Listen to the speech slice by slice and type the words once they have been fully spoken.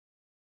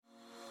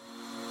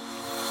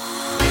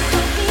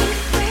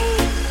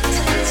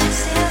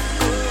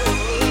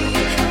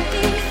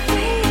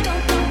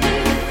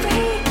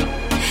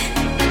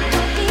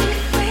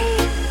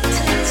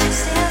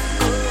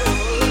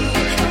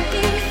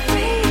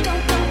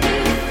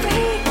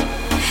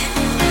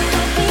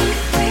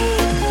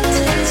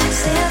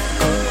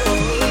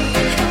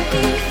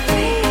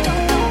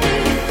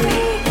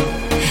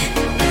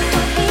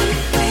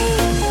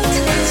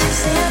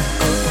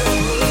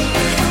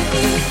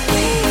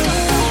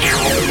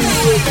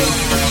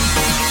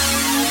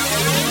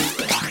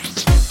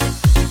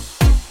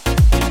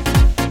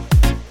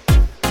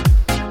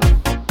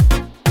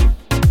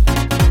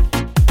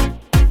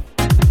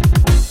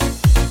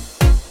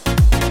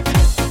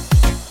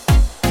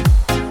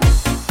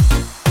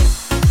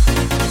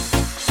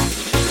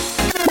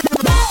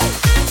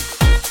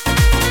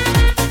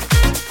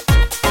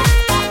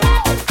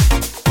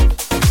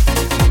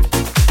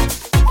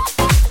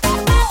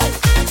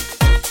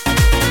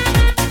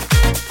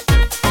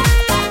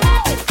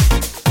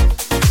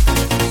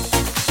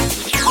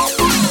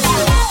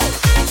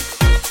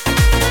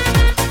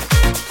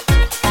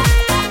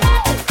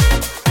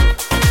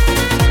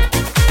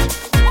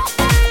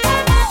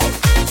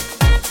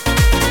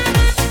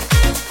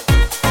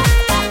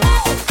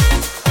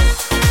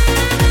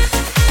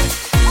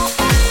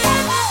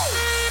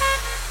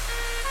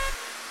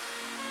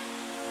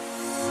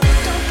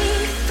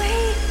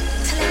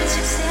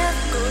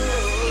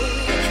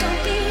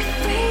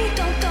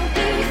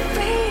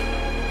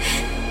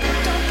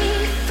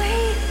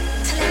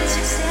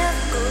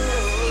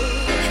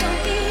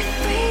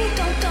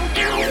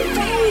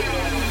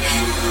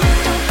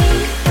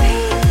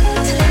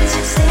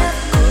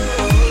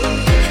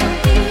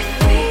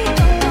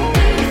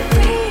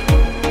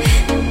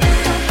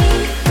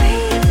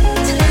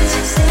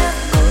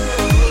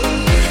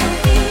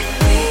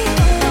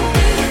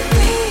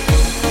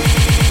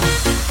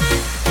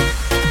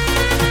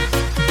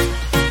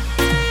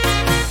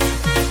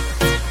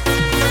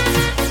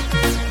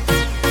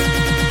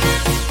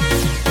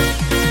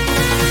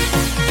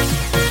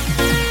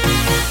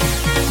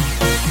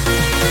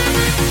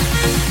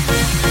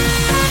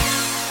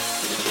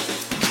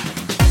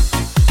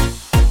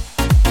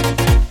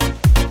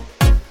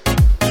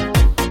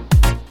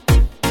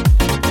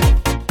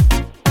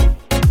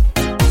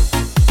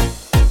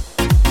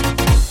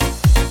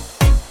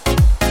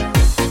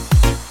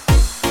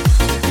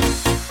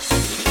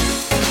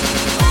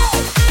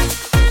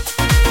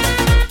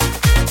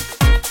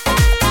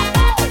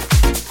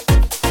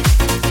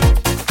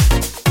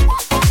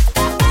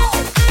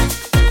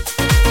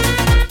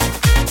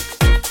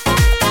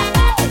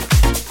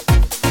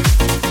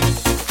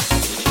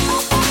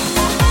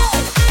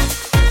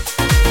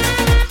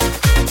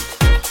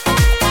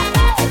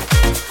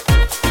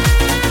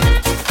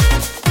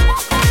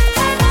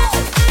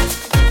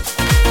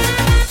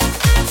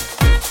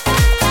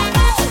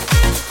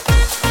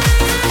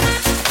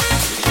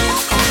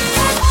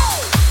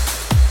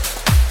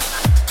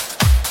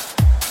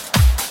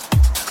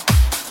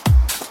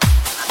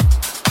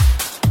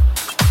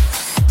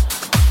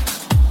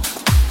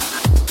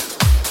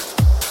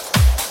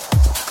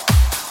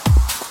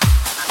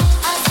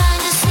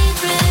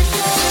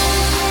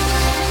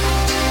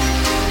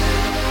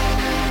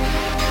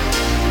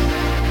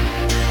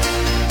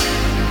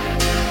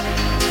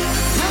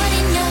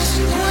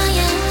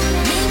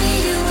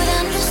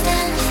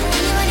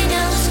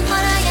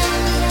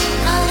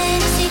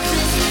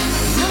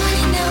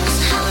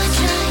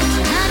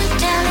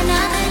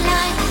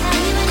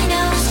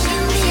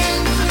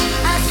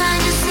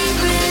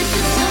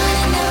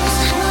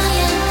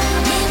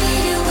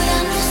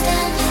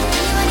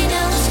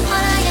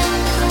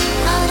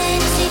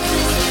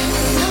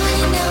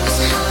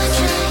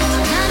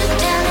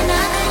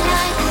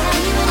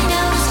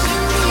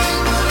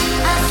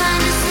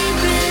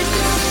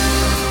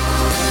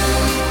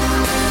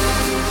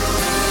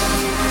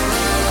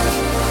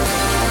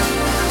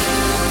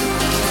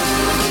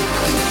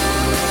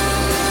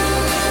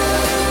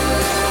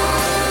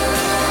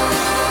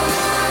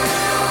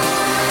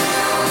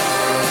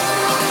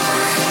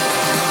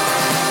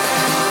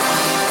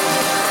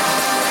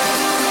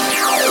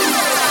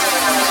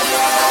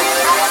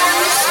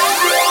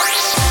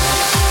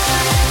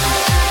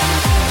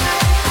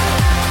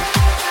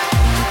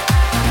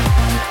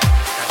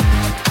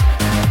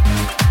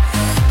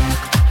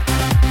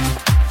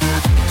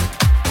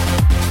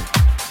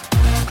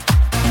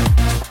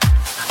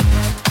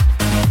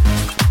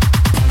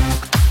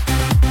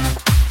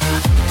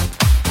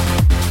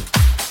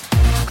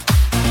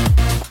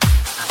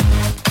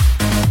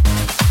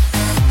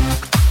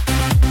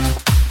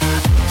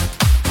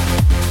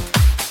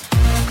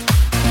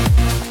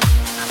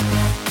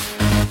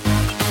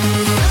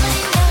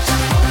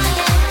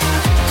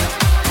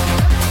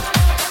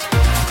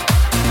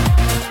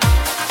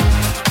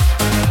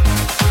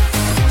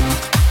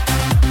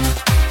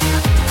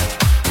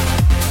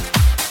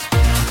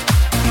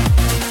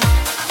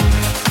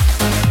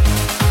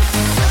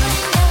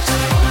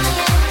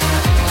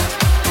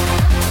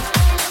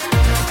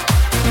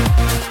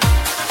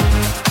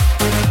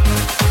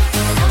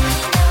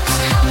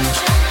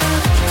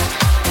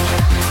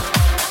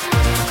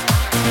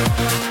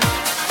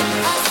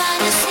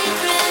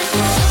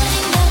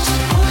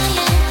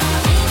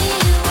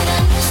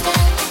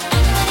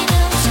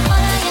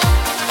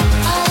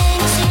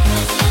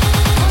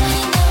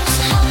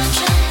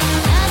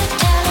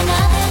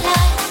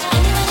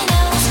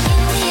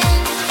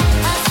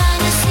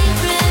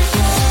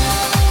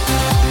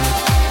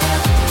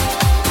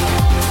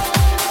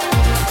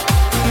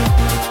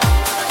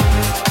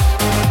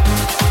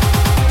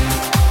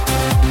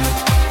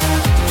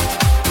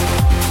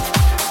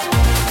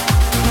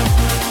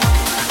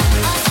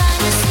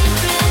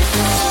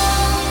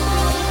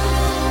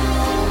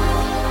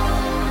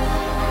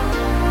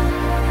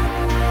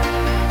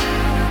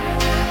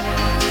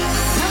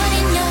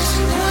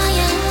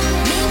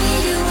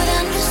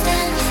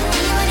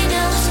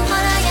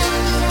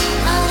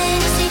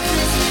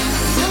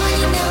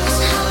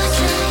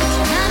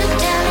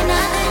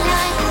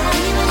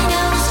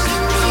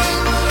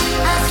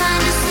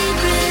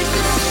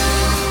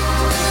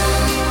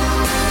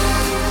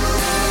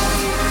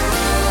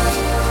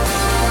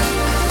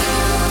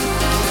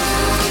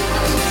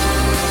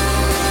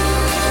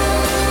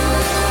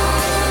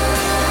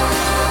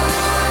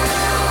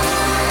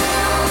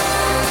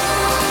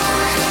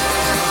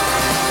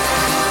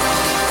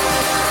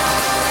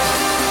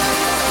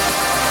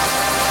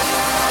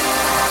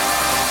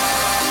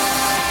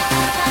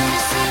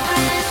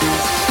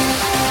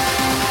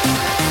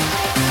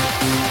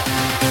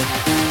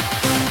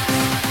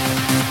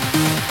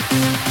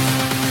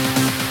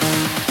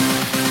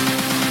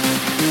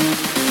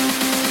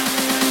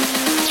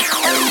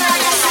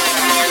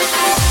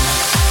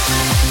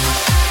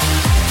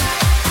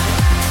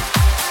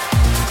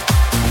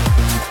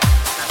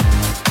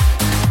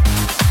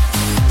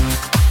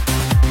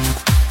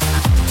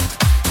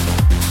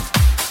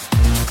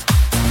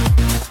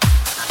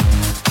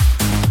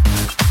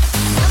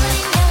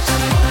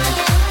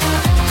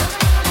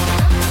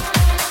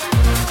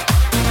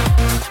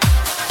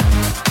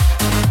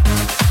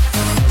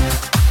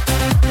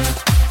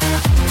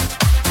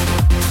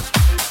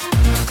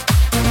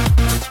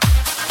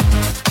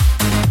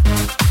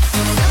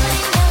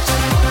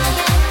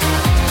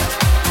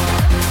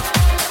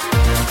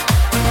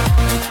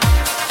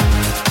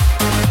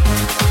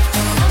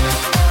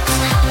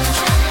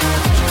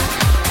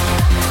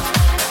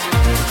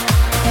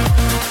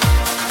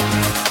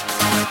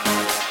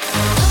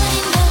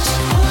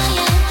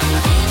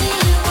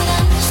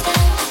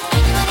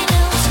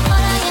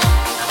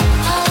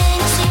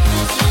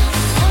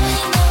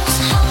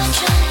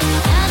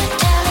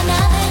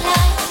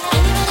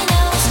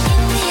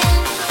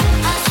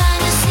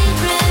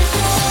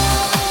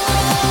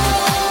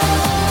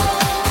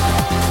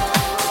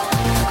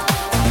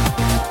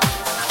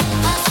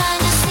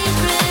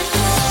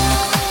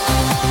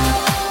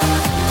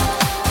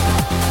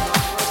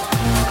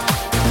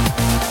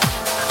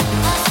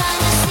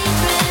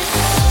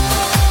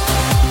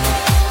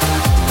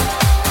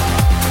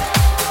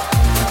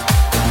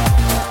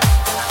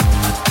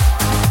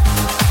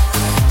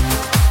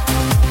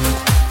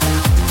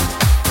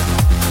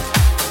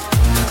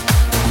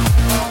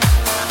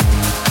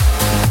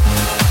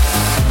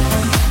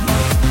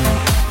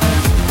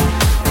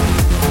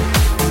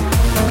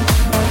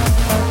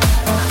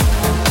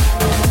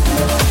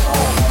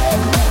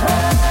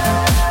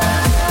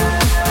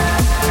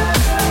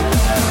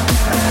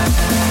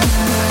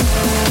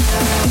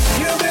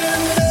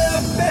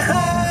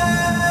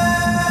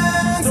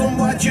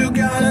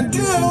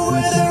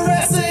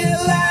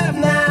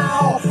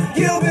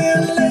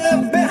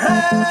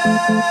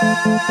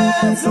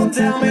So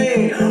tell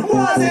me,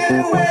 was it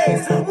a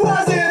waste?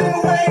 Was it a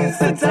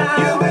waste of time?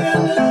 You've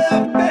been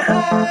left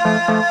behind.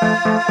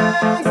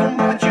 So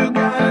what you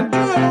gonna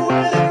do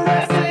with the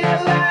rest of your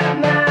life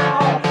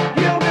now?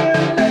 You've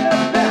been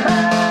left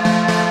behind.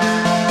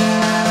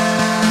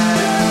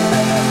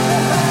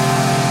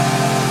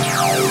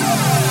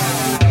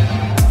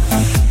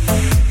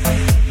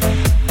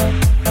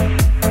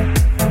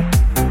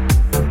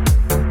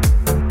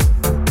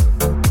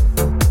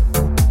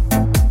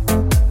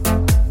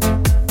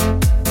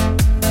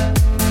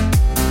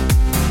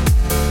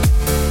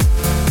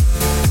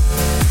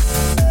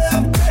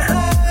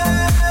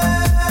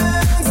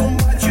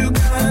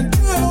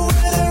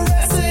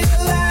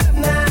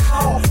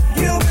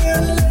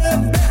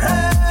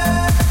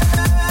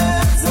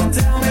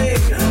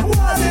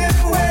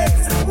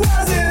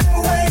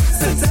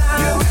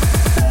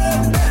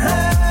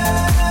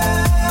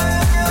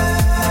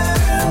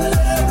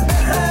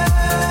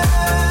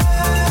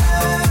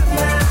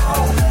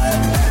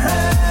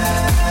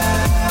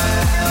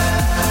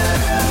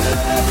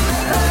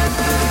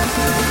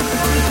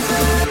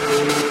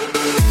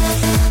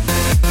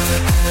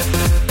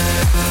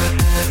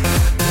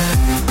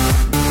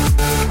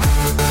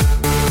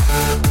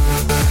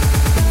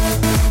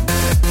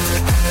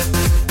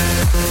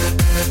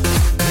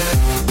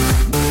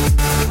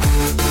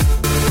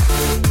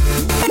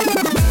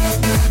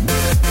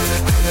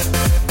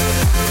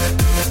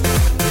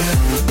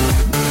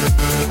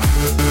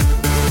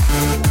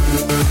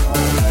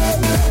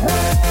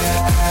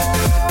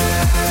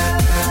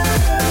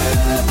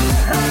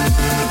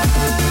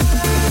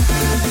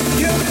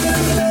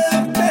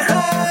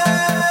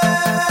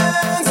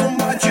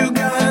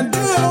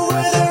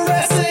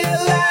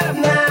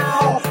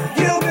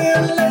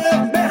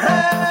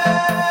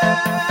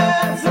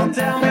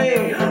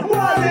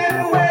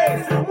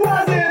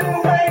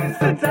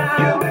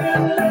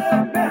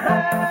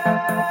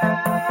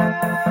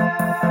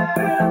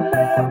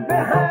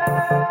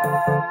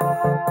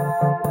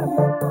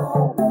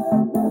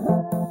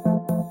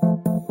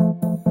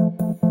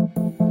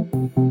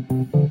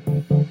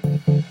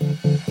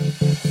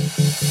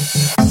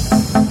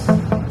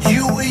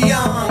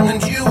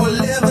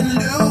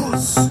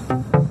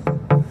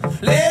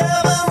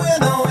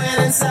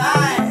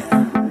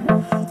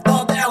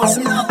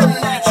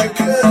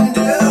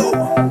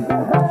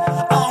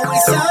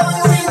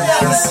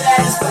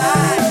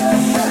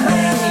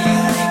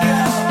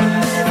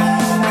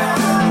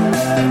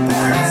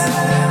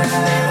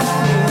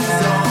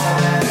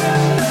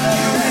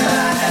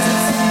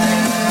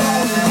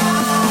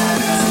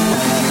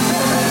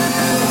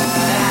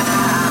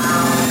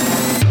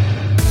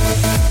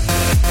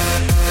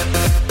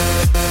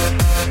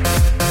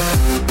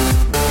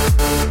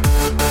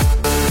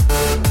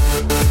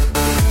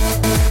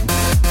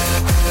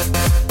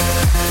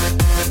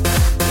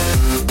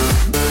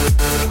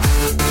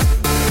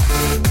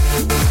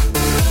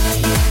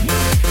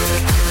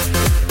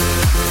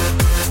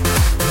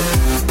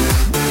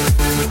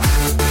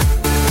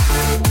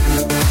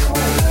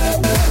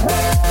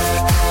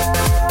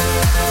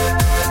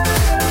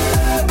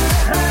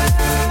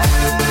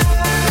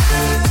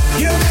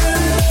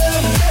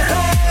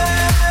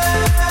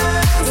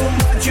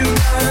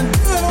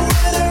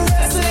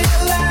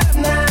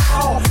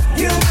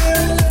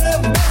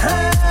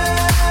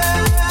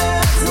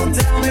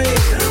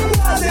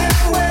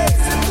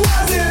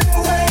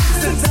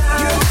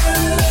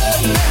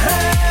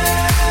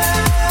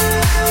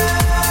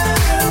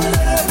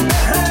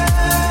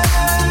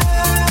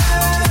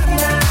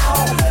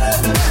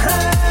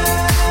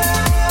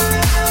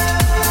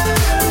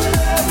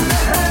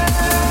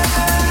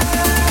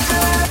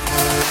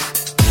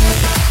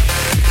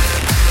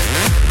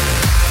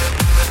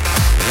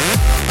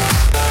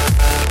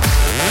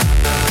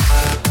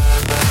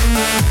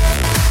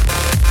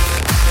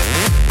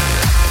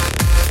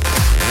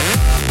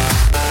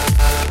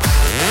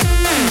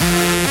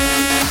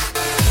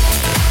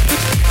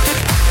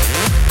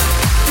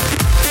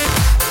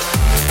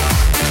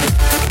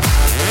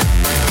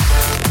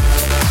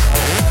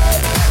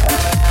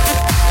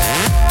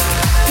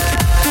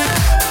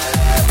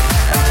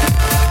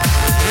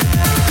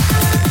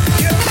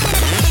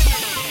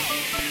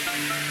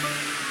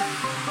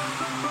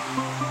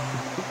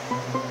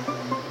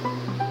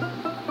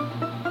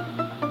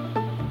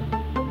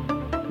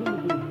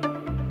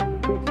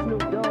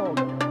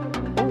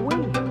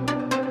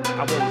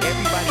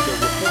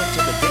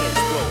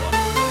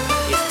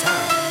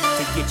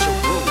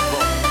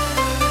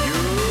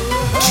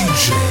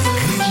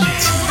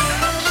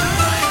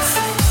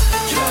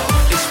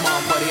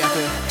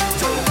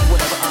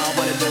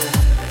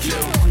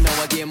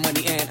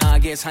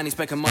 Honey,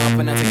 spec 'em up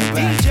and I take 'em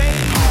back. DJ,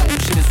 oh,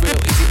 shit is real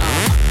easy,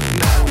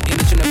 no, in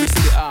each and every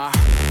city,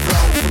 bro,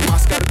 from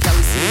Moscow to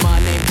Cali, see my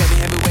name, heavy,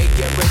 heavyweight,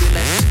 get ready,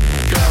 let's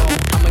go.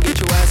 I'ma get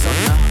your ass on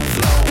the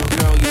floor,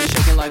 girl, you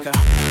shaking like a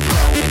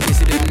pro. In case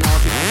you didn't know,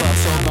 you fuck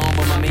so long,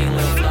 but my mean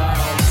little flow.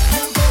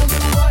 You gon' do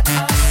what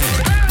I say,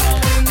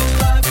 blowing the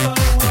life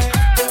away,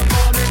 the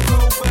morning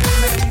groove with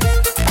me,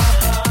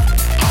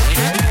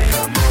 okay.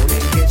 Come on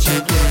and get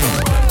your groove.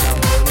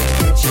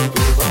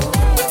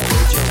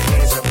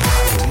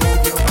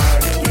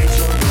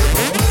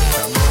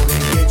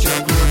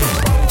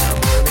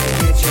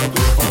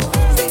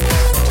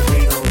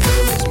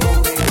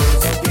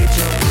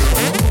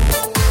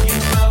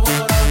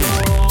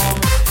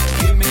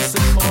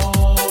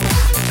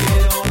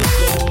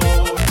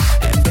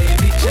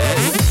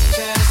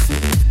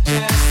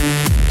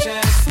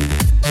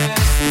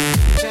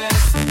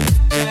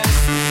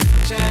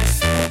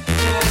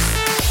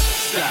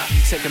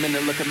 take a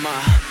minute, look at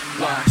my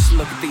watch.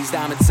 Look at these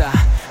diamonds I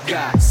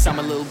got. Some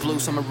are little blue,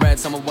 some are red,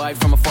 some are white.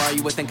 From afar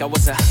you would think I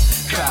was a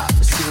cop.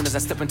 As soon as I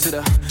step into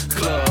the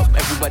club,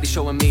 everybody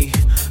showing me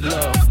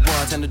love.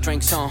 Bartender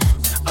drinks on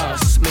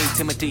us, me,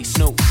 Timothy,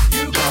 Snoop,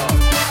 Dogg.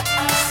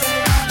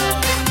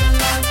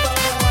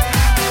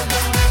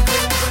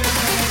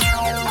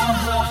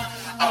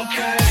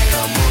 Okay.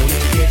 Come on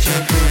and get your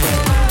groove on.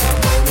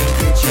 Come on and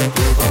get your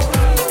groove on.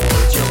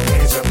 Put your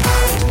hands up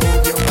high and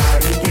move your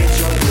body. Get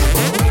your groove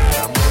on.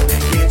 Come on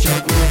and get your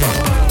groove on.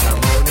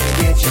 Come on and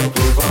get your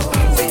groove on.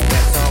 See,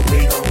 that's all we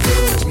gon' do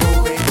is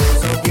move it good.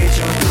 So get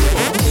your groove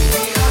on.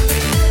 We up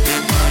it,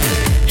 get money,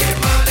 get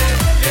money,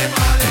 get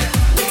money.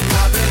 We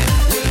pop it,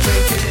 we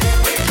drink it,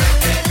 we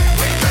drink it,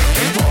 we drink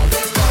it. All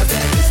those bars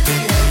that is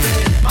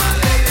behaving. My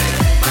lady,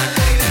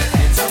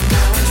 hands up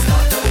now and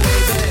start to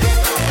wave it.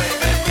 Start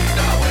waving,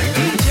 start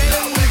waving,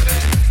 start waving,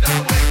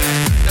 start waving,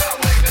 start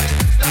waving,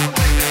 start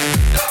waving.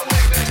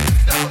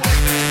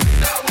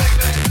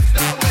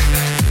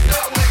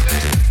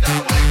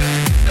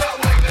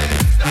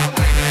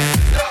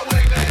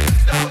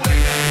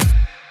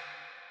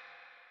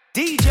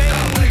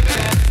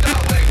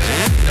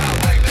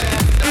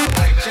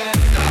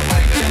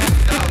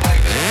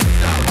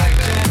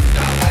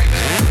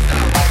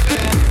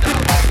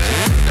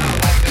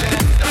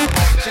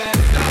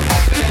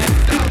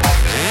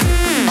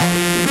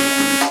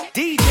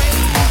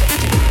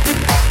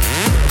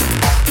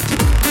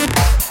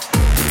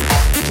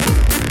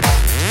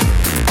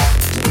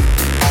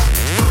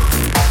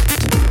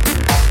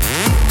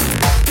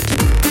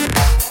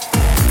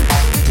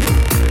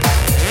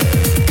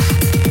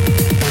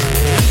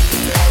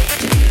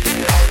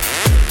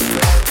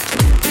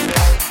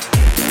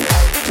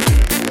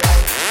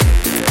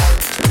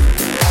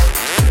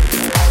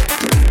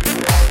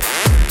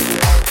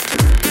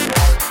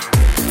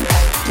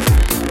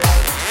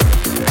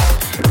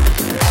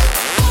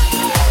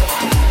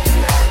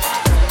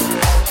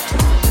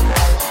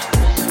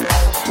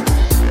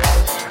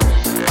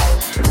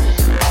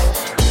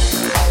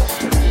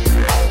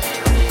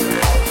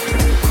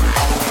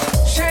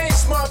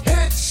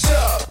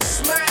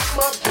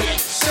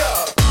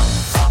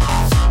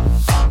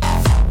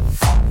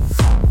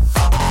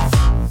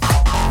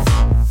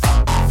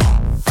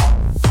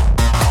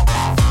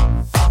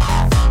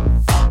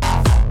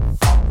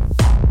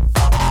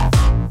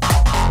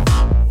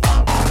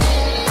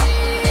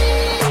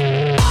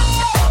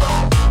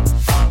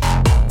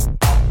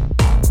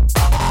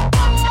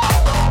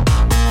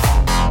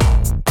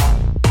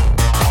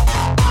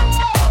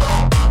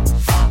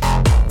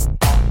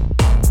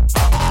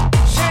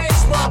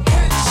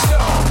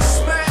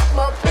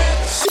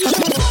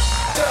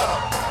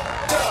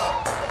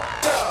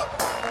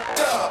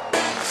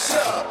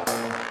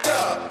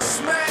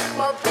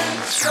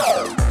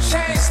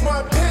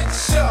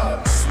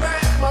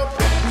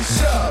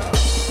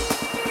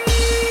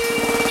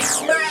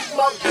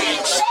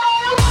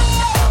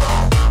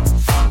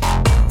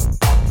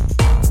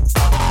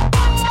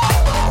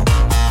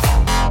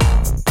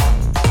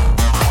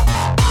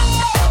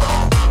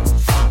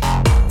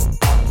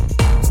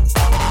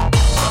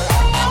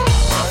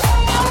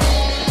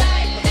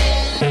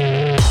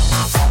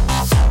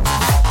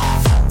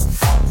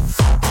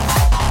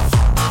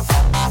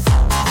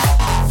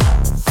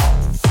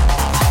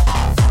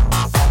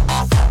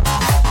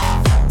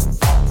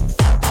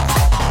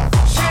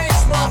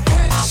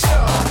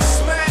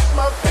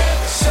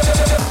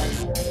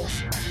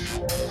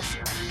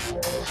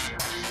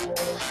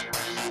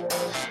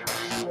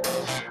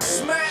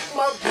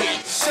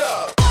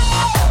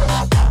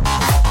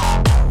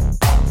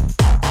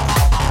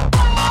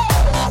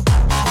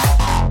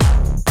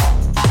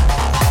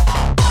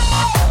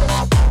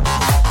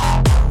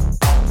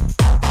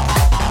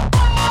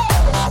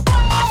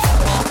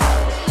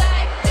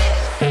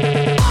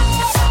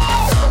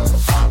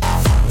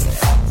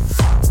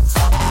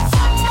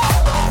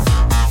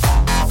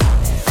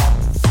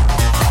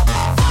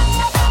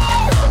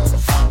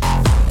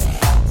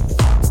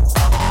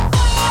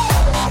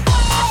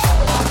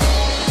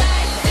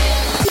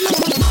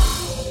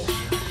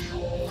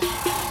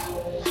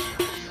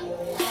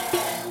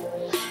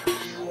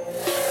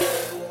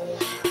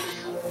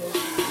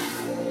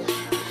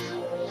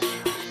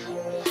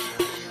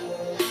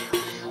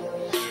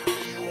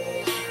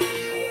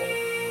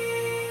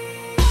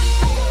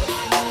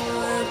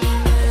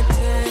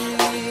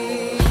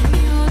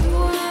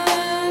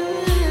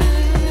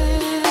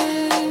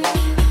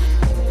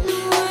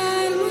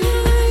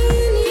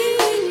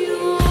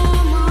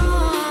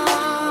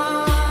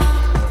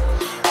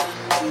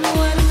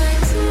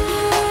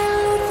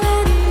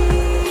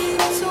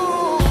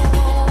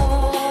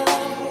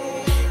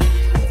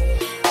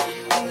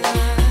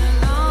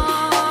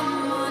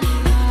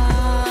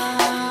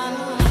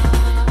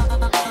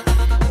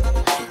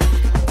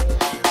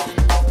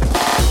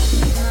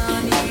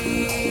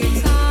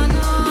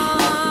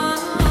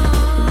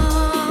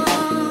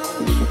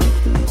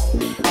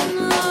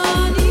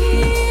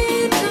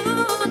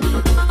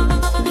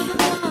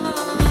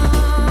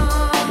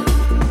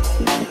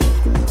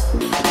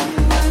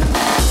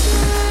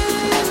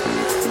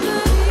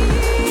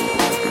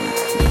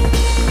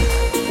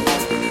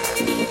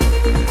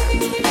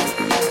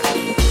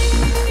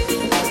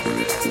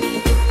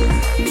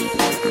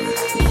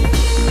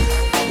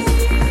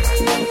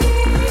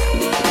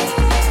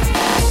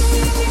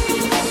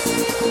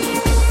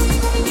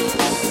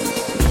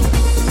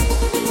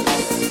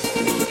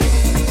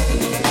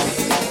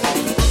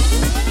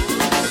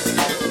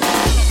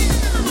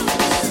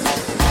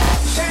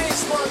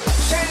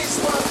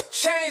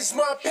 raise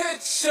my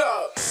pitch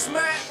up,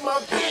 smack my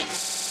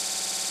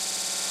bitch,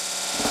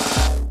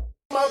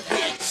 my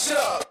bitch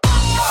up.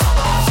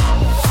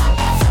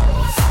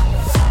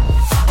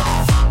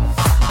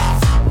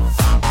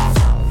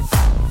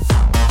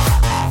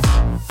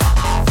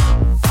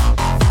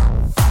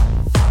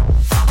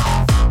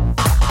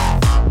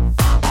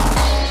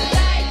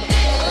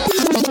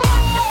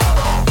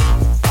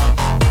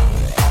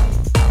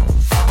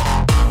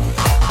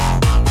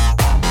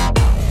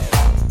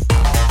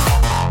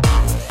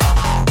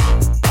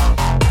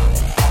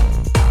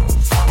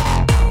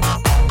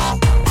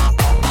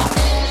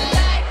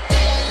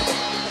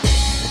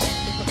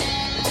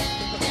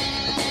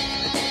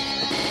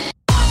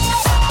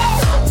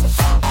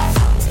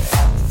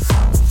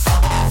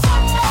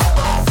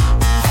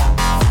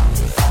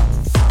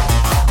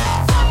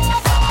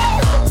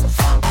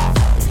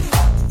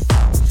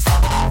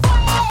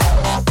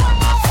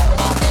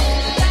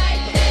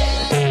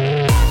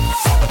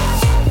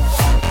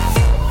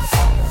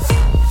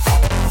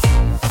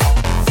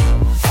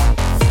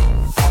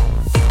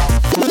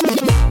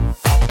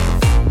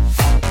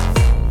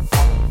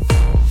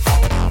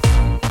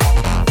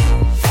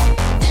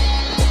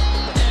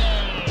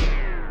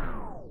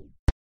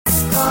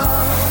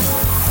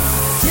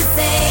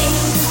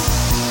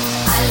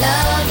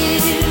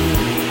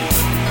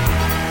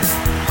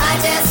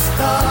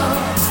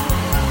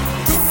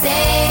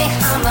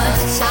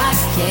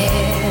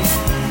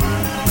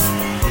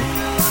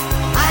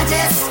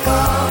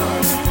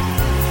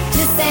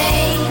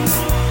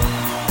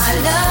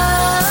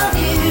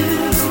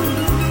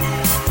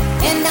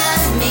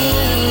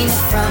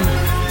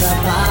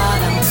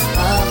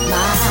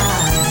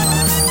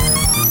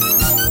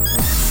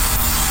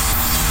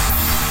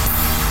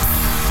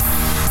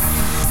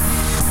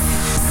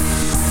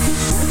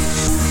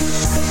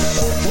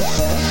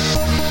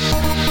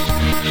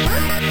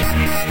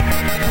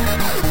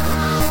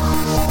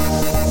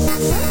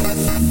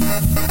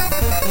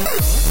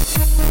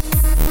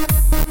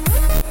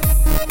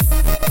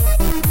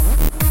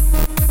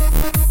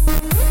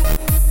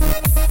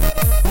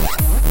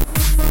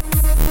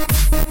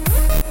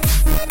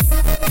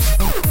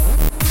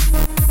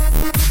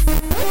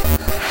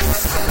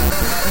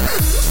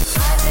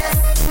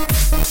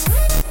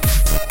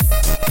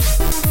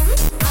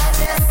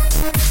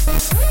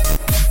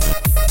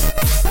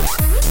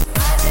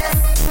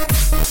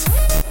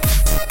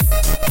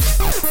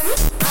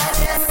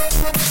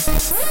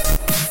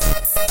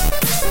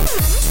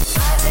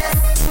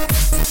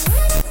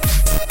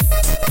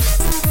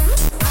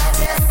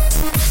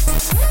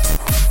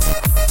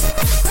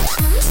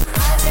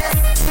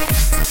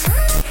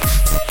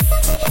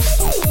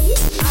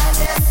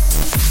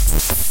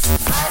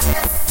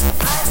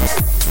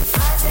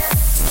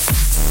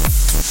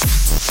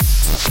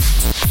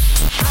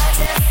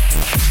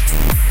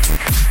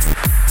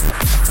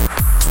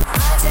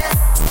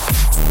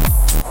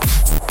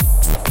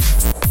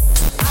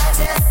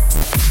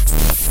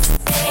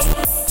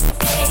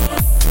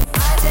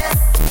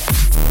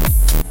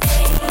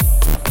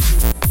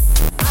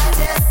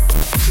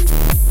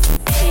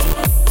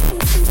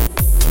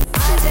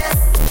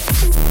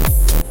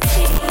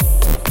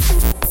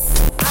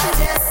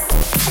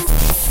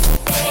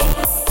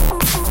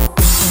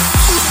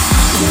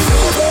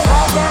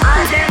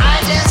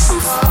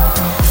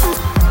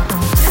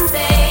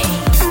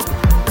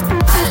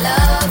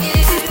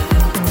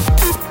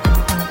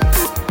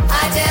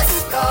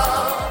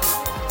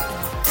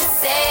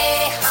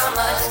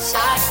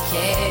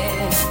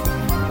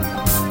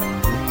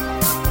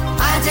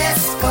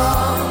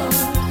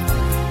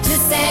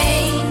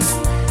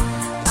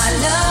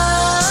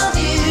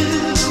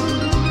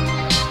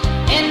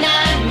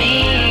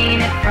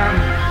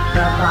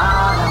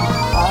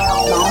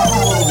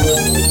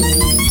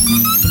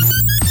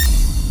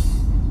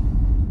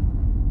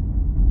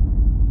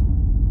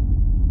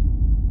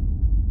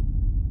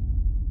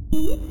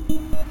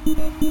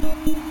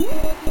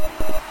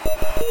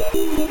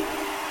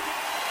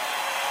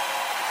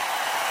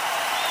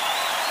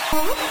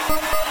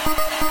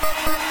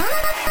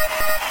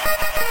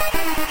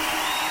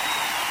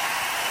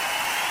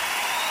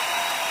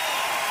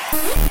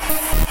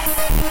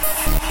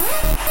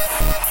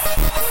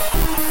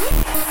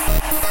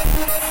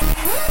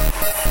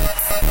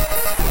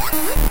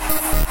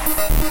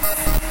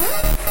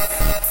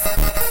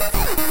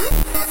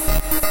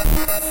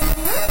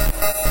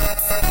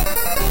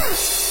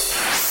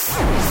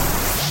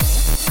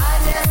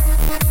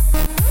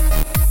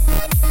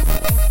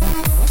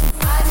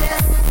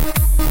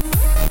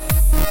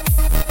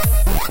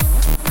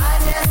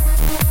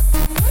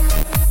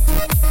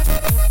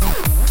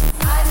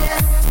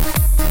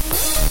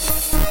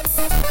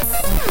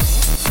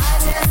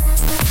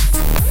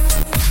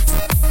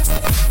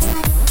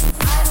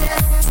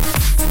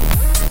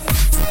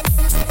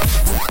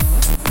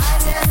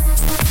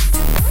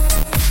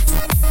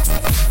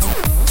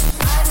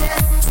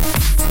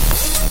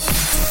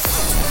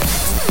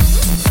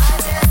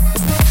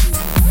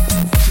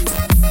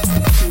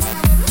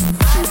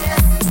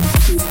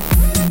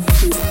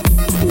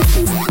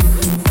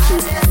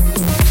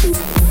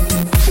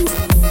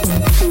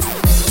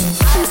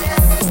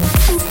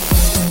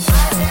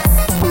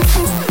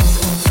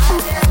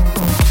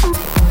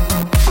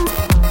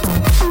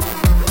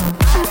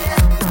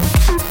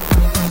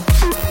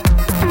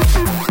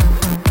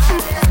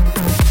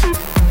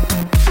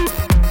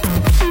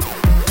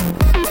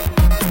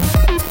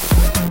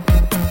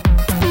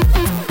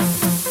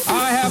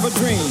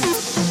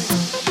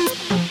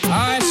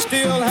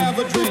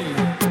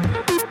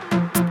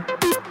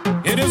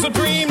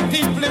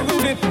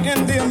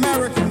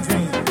 American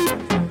dream.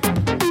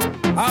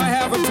 I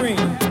have a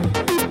dream.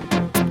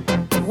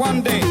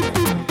 One day,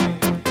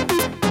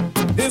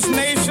 this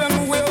nation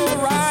will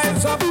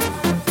rise up,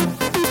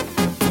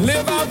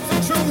 live out the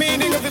true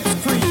meaning of its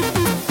creed.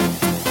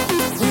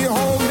 We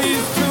hold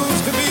these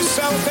truths to be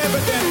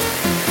self-evident,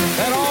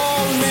 that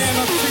all men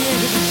are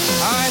created.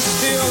 I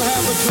still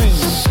have a dream.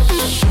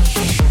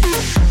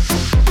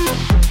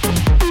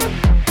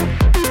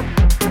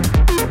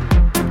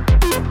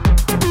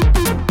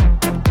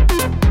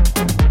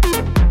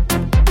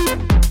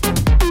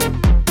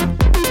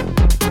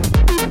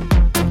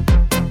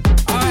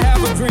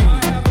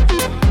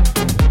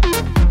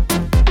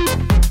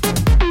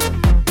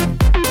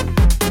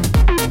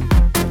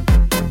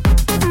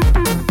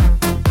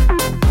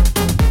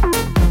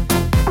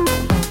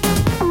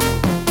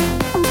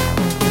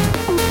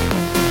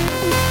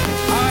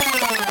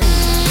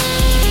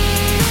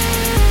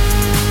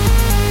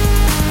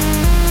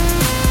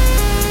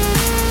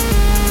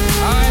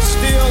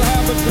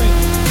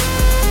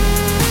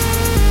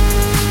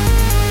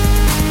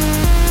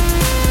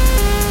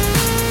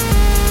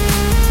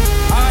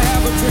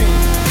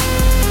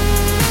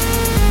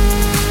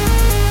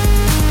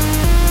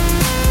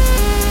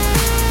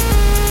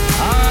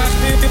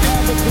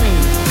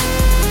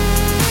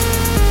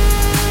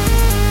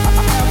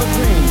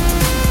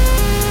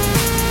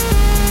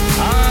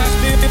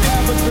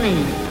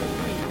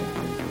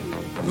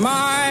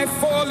 My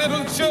four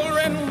little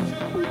children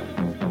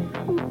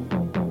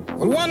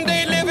will one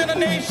day live in a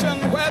nation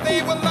where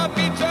they will not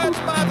be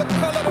judged by the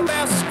color of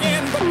their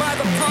skin, but by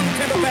the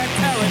content of their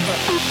character.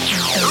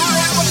 I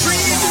have a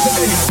dream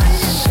today.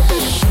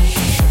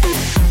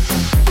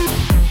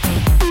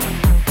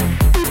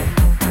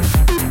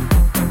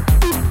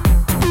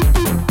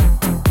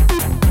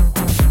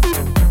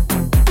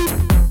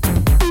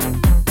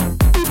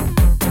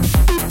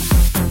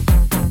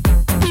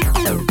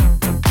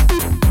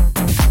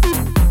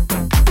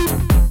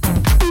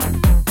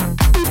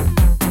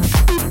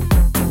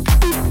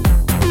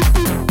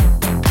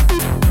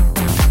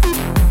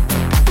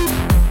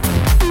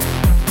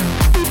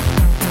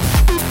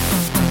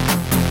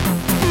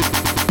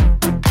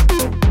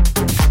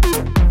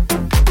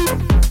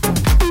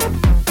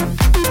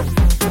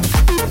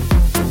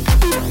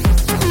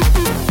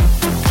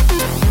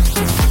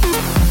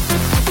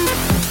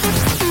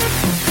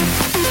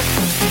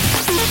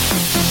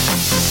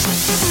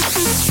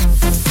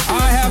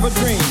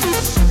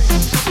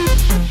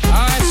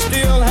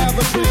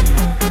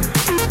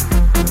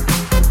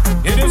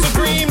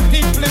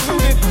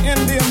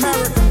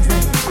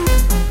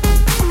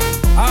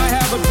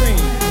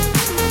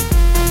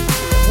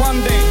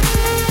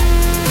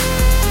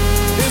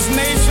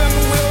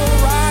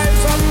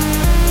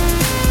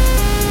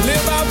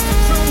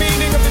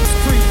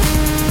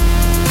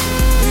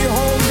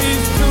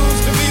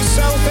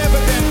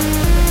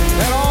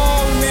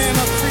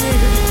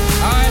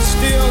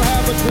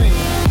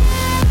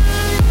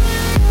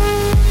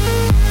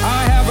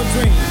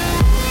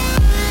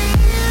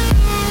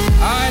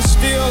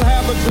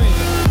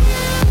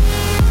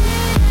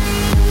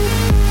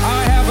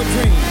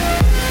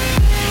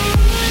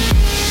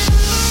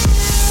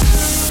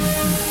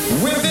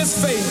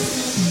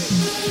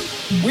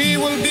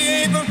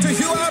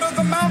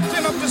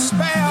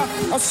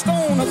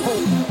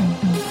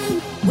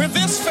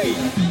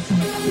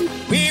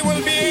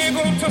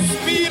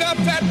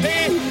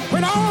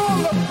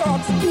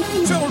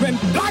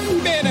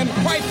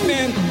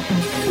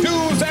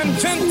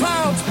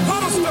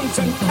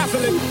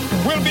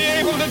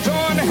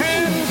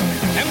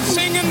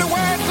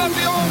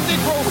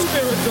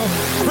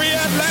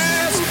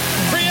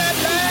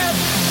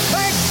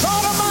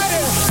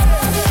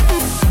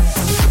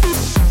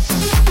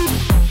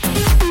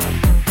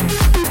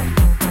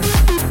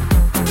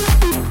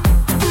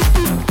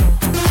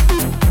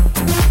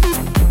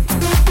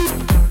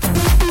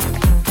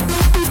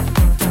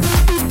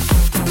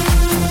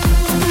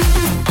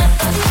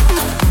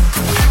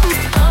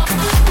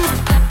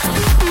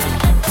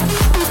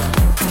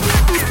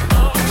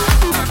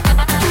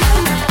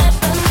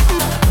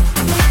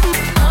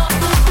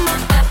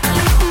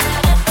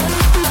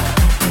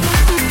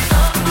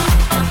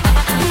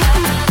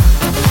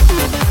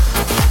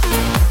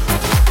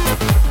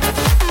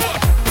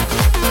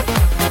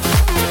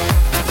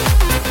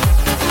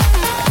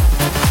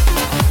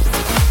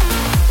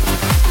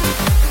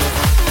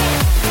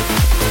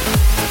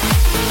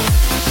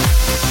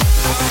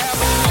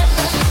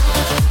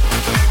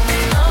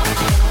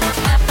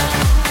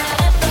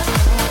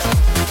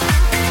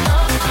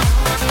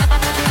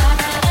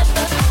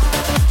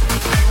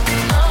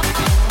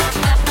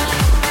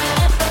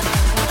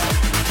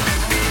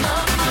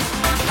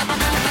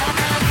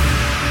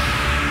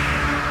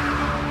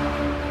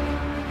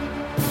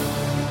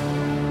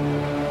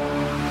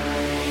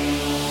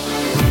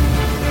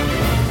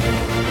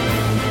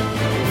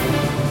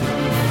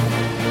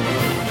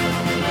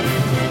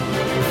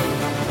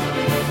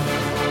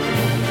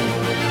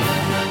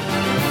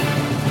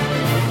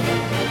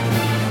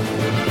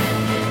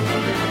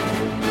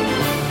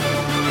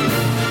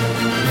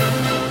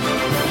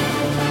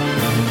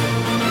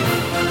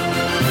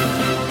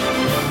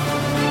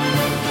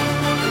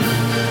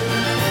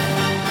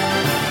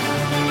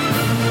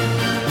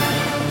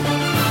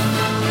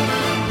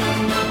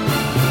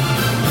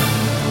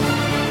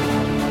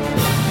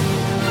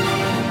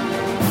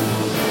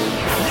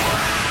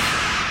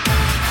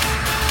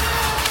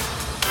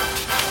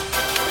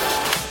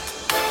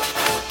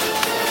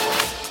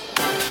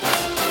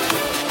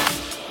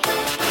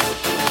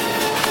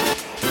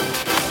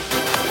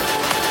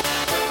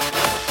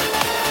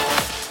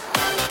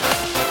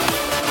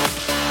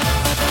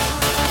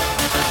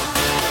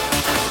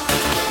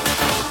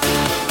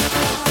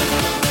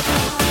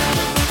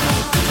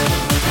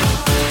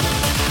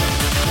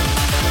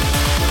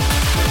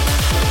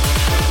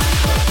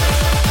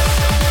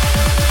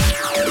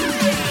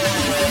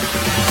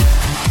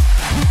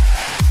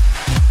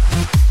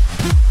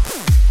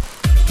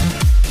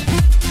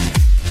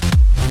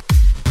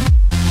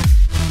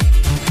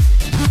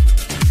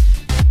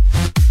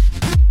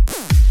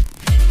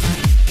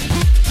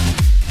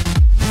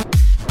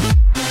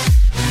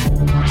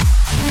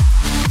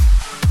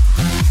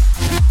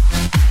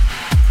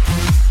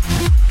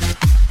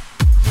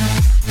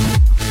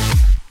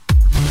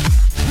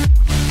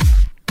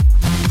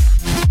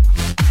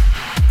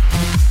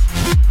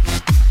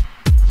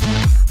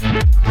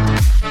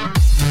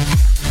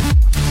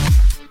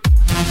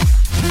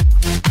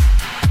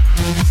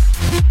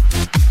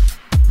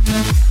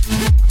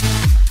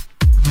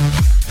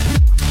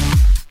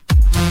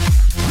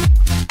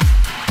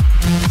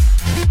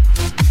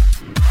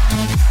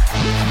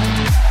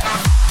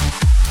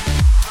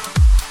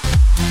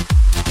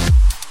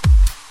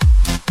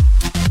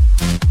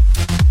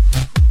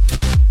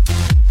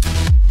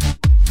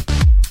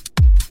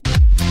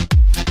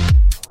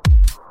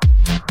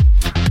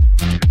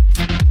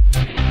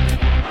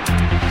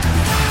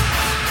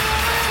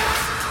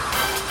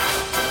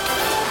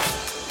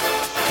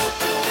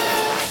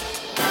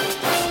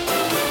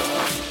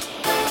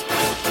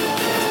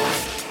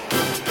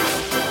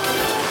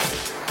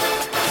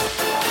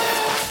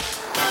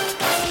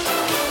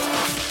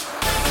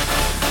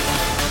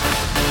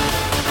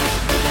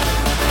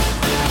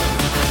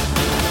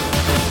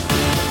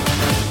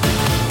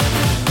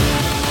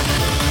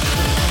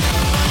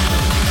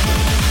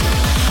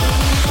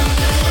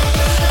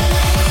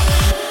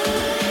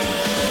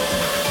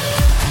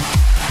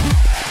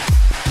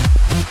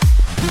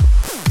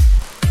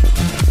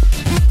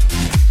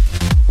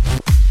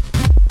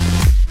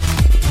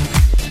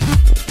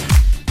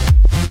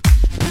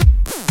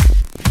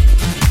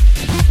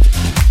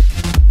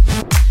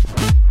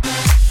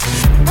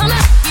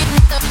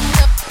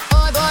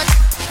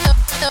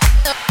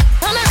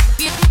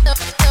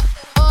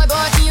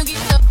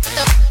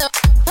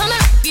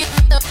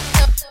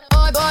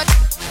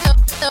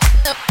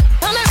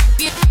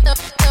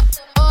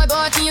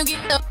 you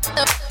get up, up,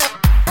 up?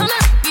 Come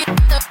and get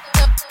up,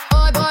 up,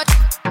 boy, boy,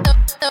 up,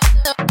 up,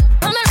 up.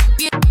 Come and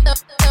get up,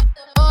 up,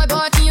 boy,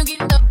 boy, can you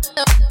get up,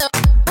 up, up?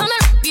 Come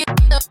and get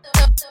up,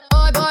 up,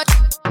 boy, boy,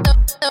 up,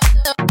 up,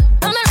 up.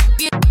 Come and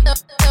get up,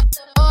 up,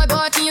 boy,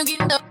 boy, can you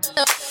get up,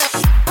 up, up?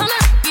 Come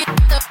and get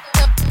up,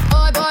 up,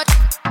 boy, boy,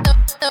 up,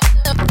 up,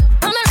 up.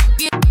 Come and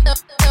get up,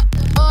 up,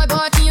 boy,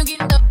 boy, can you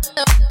get up,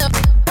 up, up?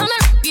 Come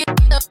and get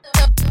up,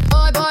 up,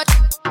 boy, boy,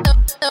 up,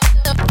 up,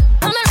 up.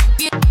 Come and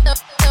get up,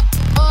 up,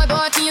 boy,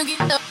 boy, can you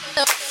get up, up,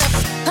 up?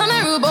 Come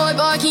and rude boy,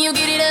 boy, can you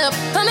get it up?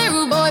 Come and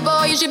rude boy,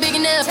 boy, you should big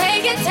enough.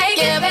 Take it,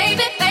 yeah,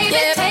 baby, baby,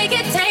 yeah, take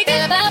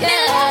it, love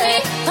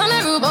me. Come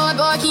and rude boy,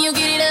 boy, can you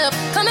get it up?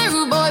 Come and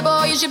rude boy,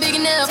 boy, you should big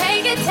enough.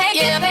 Take it,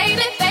 yeah,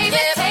 baby, baby,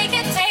 yeah, take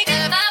it,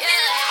 love me.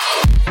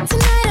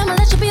 Tonight I'ma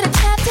let you be the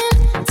captain.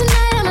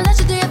 Tonight I'ma let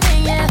you do your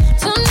thing, yeah.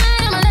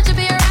 Tonight I'ma let you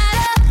be a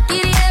rider.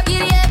 Giddy up,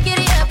 giddy up,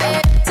 giddy up,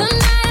 babe.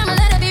 Tonight I'ma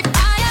let it be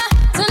fire.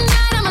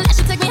 Tonight I'ma let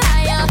you take me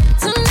higher.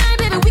 Tonight,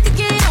 baby, we could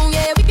get it on,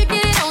 yeah. We could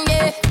get it on,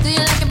 yeah. Do you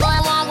like it, boy?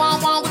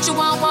 Want, what you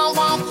want,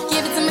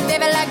 Give it to me,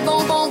 baby, like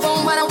boom, boom,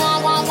 boom. What I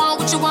want,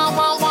 what you want,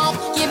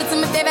 Give it to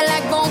me, baby,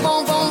 like boom,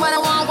 boom, boom. What I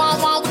want,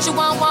 what you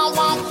want,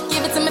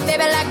 Give it to me,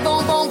 baby, like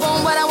boom, boom,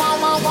 boom. What I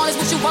want is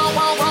what you want,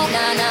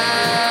 nah, nah.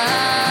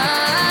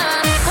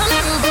 Come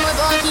here, rude boy,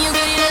 boy, can you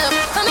get it up?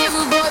 Come here,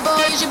 rude boy,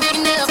 boy, you should big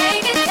enough.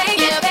 Take it,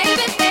 yeah,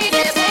 baby, baby,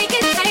 yeah, take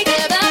it,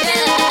 love me.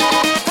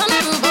 Come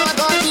here, rude boy,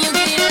 boy, can you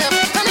get it up?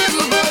 Come here,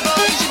 rude boy,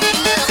 boy, you should big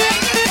enough.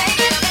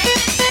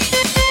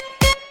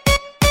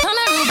 Come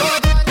here, rude boy,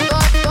 boy,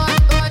 boy, boy,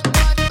 boy,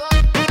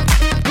 boy,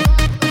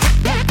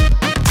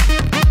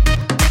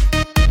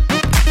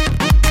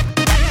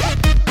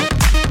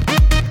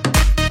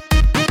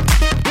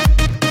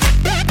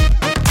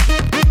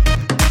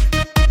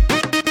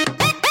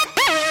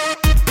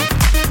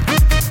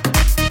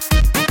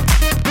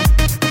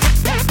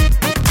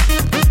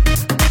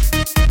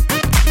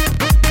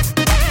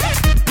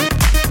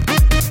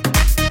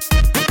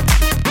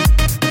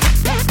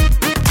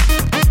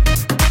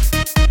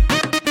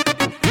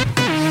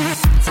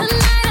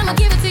 Tonight I'ma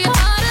give it to you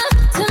harder.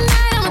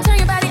 Tonight I'ma turn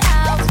your body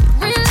out.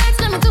 Relax,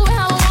 let me do it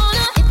how I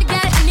wanna. If you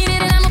got it, you need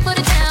it, and I'ma put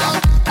it down.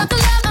 Got the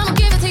love, I'ma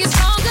give it to you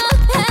stronger.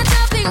 Heads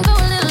up, we can go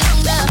a little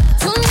longer.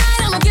 Tonight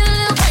I'ma get a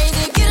little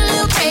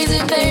crazy,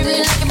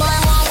 baby. Like it, boy,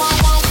 I want,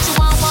 what you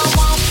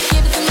want.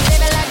 Give it to me,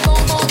 baby, like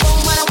boom, boom, boom.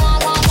 What I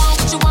want, what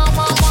you want.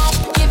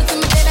 Give it to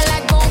me, baby,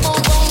 like boom, boom,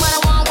 boom. What I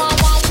want,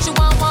 what you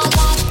want.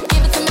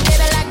 Give it to me,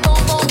 baby, like boom,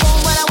 boom, boom.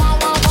 What I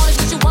want is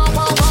what you want,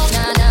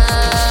 nah, nah.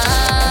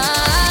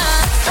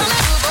 Come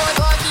here, rude boy,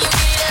 boy, can you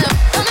get it up?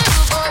 Come here,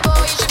 rude boy,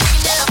 boy, you should big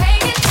enough.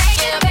 Take it,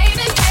 yeah,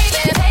 baby,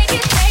 baby,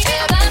 take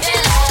it, love me.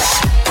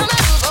 Come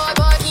here, rude boy,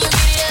 boy, can you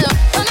get it up?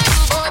 Come here,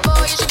 rude boy,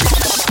 boy, you should big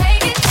enough.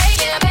 Take it,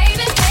 yeah,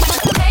 baby, take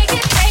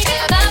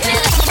it, love me.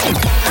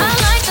 I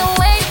like the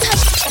way you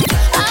touch me.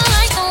 I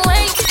like the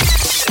way,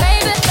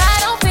 baby, if I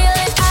don't feel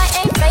it, I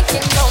ain't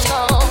faking, no.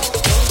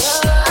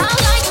 I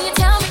like when you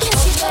tell me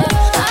kiss you there.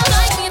 I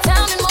like when you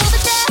tell me move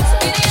it there.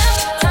 Get it up,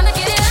 time to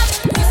get it up.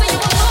 You say you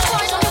want more,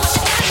 boy, show me what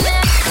you got in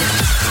there.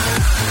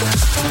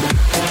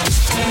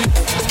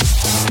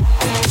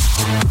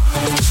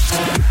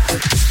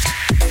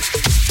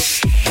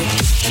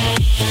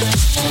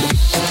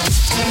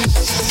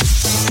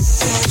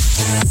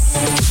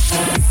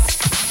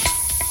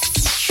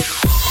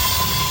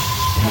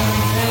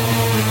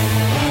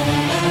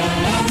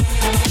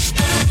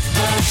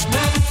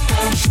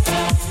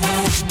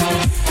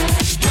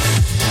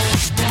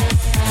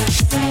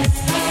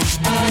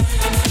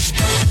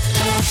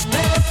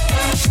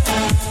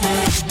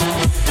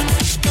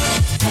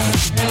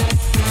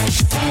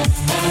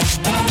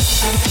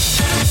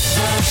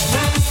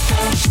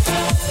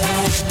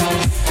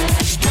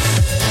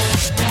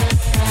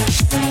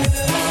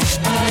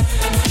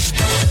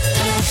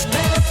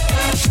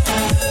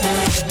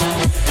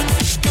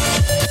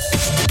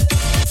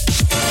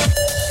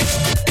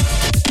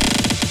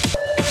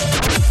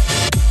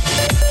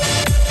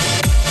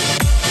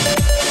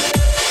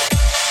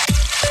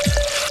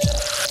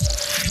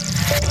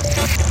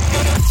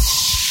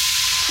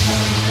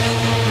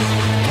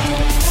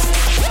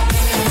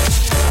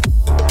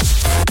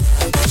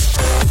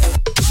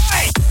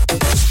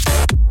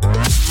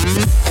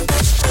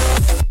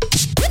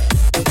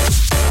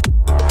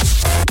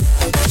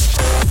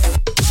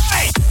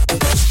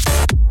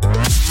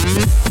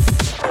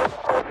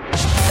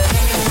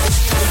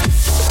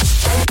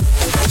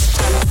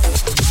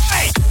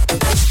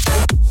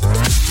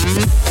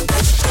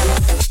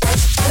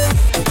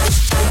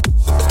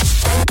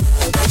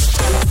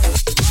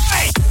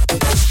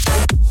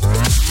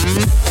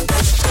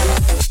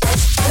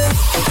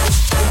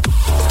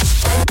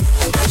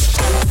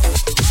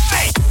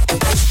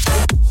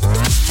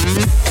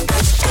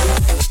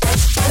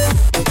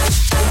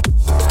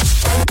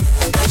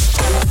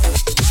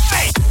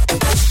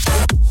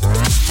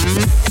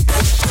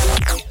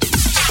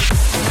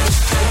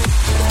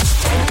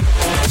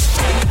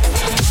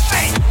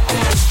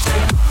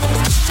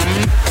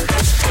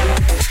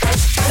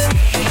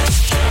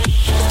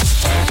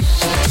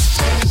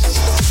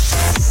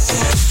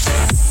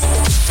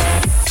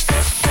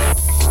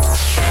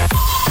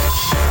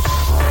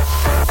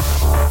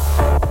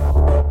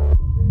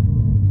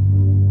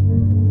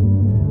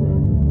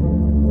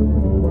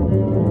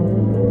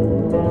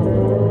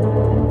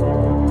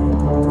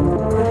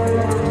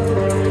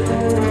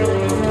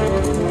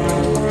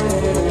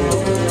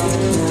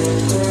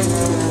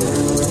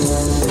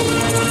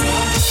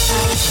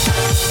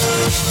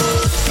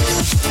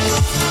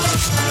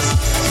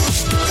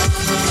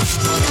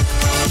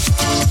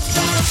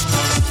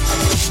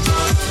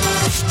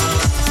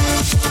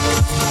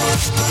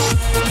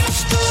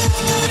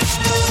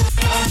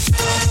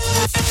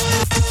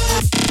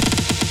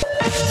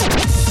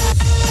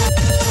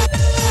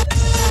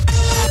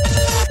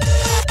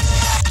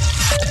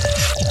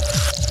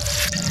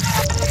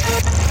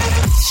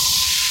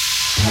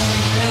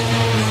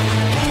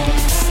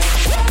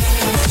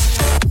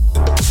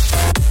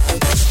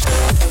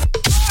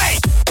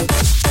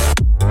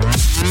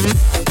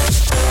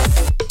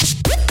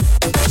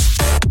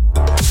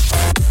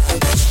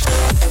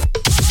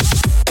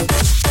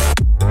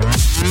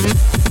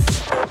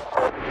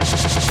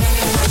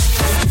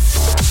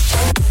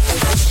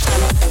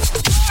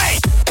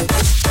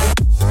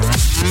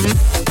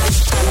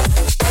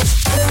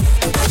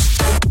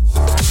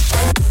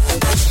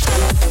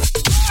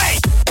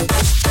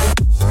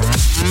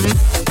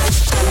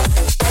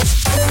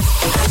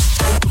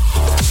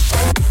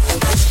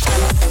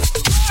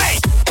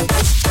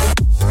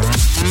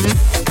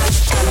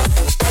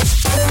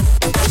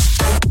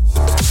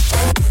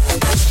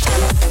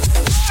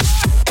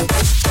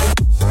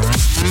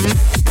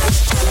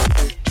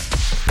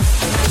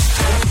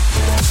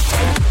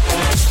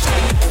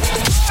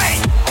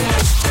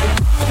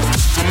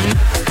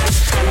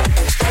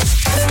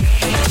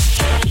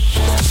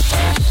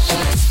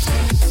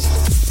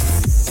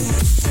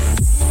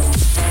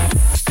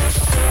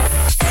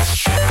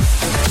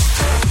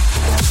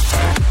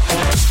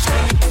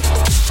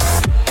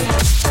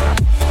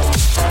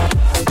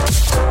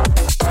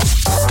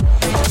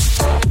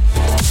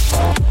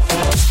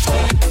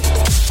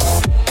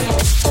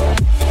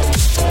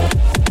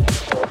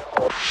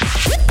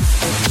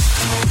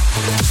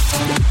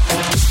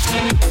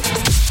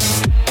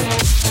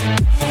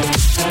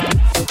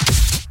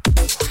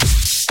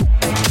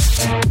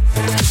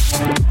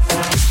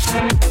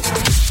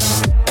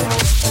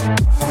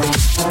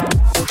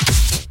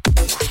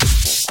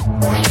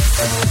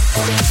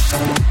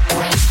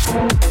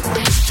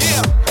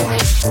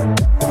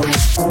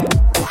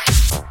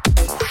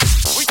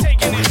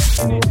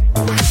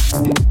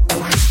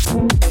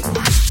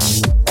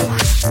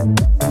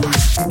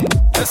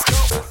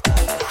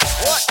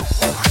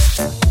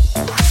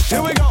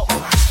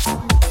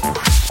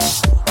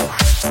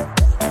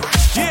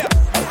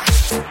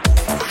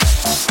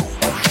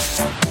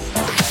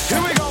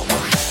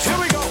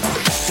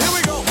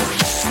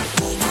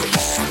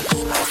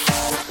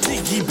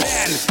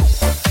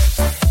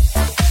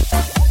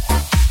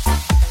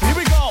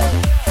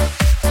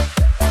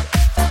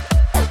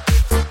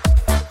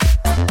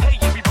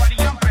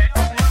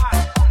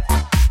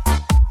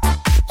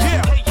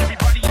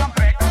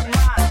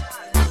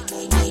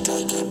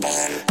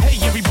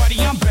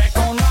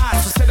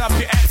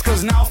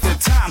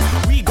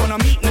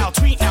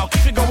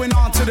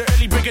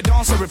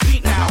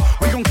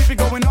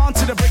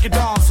 break it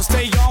down. So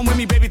stay on with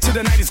me, baby, till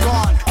the night is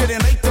gone. Getting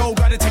late though,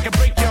 gotta take a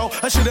break, yo.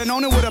 I should've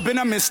known it would've been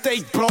a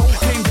mistake, bro.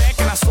 Came back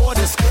and I saw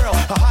this girl,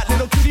 a hot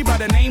little cutie by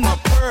the name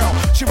of Pearl.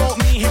 She wrote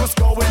me, here what's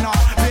going on.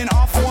 Been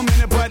off for a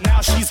minute, but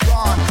now she's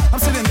gone. I'm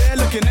sitting there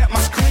looking at my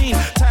screen,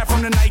 tired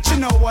from the night, you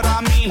know what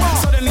I mean.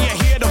 Suddenly I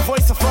hear the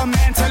voice of a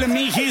man telling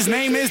me his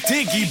name is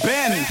Diggy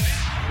Ben.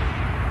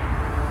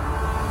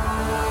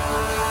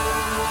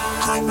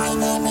 Hi, my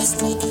name is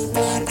Diggy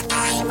Ben.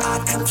 I'm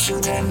a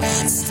computer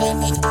man,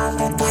 spinning on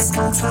the desk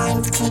all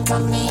time. Click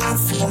on me, I'm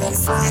feeling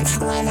fine.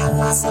 When I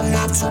was a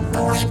laptop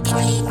boy,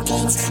 playing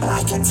games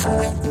like a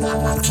toy. No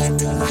one can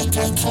do like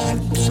I can.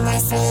 Be my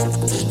friend,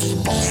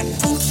 Diggy Ben.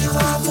 Think you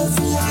are the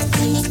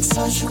VIP,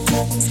 so you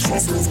couldn't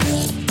stress with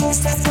me.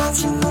 First I thought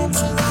you were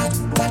polite,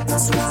 that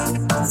was wrong,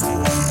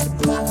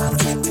 override. No one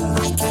can do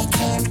like I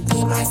can. Be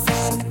my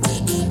friend,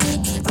 Diggy,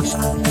 Diggy. We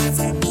will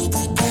never meet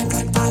again.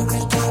 Goodbye,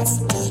 regards,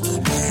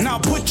 Diggy Ben. Now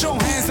put your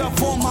hands up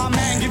for my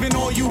man, giving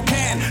all you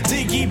can,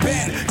 Diggy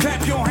Ben.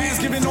 Clap your hands,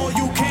 giving all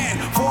you can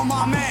for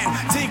my man,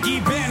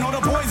 Diggy Ben. All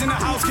the boys in the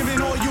house,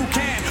 giving all you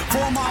can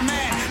for my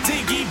man,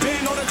 Diggy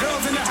Ben. All the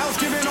girls in the house,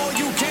 giving all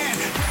you can,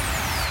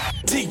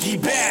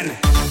 Diggy Ben.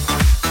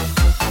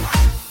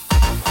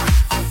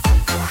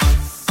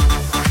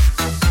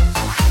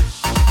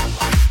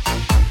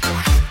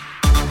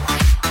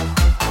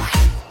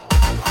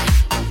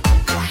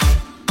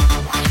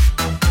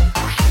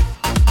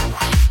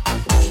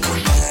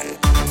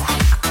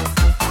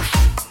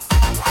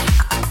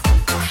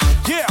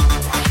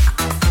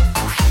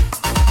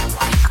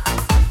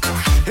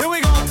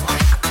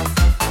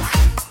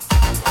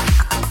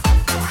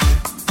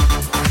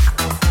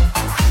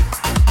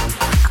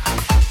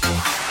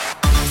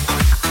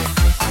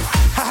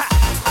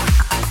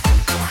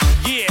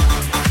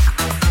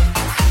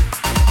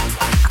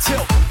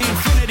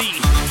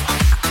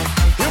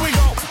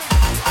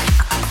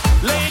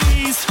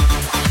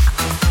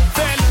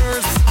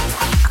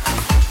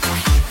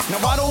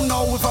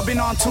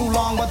 Too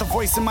long, but the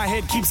voice in my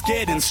head keeps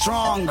getting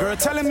stronger,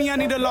 telling me I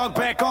need to log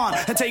back on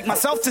and take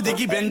myself to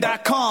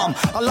diggyben.com.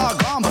 I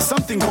log on, but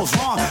something goes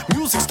wrong.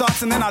 Music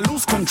starts and then I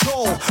lose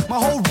control. My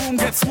whole room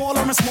gets smaller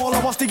and smaller,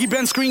 while Diggy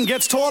Ben's screen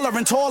gets taller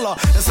and taller.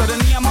 And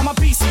suddenly I'm on my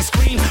PC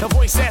screen. The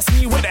voice asks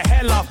me where the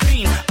hell I've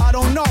been. I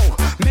don't know,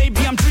 maybe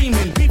I'm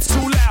dreaming. Beats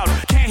too loud,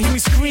 can't hear me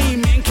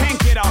screaming. Can't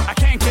get out, I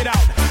can't get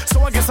out. So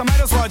I guess I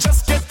might as well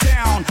just get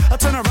down. I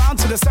turn around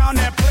to the sound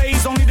that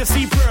plays, only to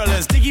see Pearl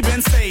as Diggy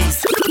Ben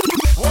says,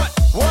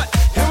 What?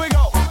 Here we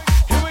go.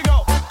 Here we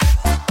go.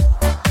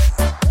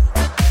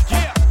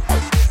 Yeah.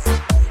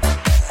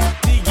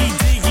 Diggy,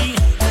 diggy.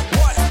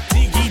 What?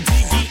 Diggy,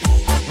 diggy.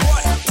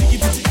 What? Diggy,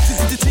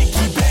 diggy,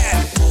 diggy, Ben.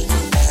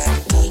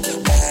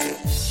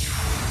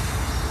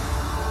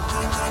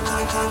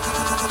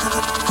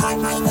 Hi,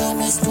 my name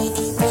is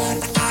Diggy Ben.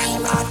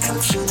 I'm a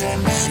computer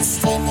man,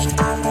 spinning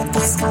on the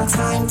desk all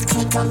time.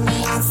 Click on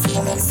me, I'm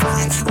feeling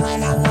fine.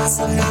 When I was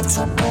a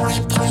laptop boy,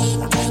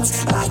 playing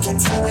games like a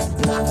toy.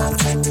 No one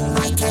can do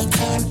like I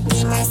can.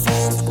 Be my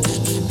friend,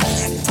 Diggy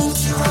Ben. Think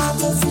you are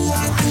the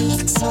VIP,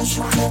 so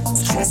you couldn't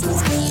stress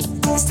with me.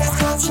 First I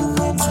thought you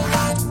were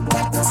polite,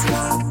 that was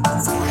wrong,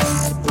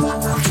 override. No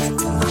one can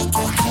do like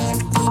I can.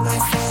 Be my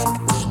friend,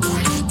 Diggy,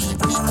 Diggy.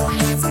 We will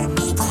never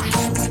meet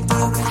again.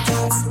 Goodbye,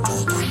 regards,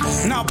 Diggy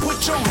Ben. Now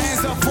put your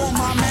hands up for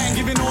my man,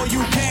 giving all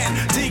you can,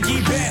 Diggy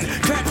Ben.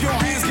 Clap your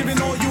hands, giving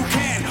all you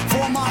can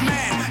for my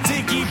man,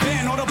 Diggy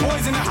Ben. All the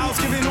boys in the house,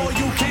 giving all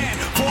you can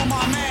for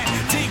my man,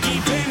 Diggy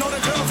Ben. All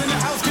the girls in the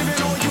house,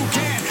 giving all you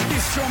can.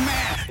 It's your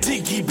man,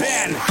 Diggy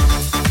Ben.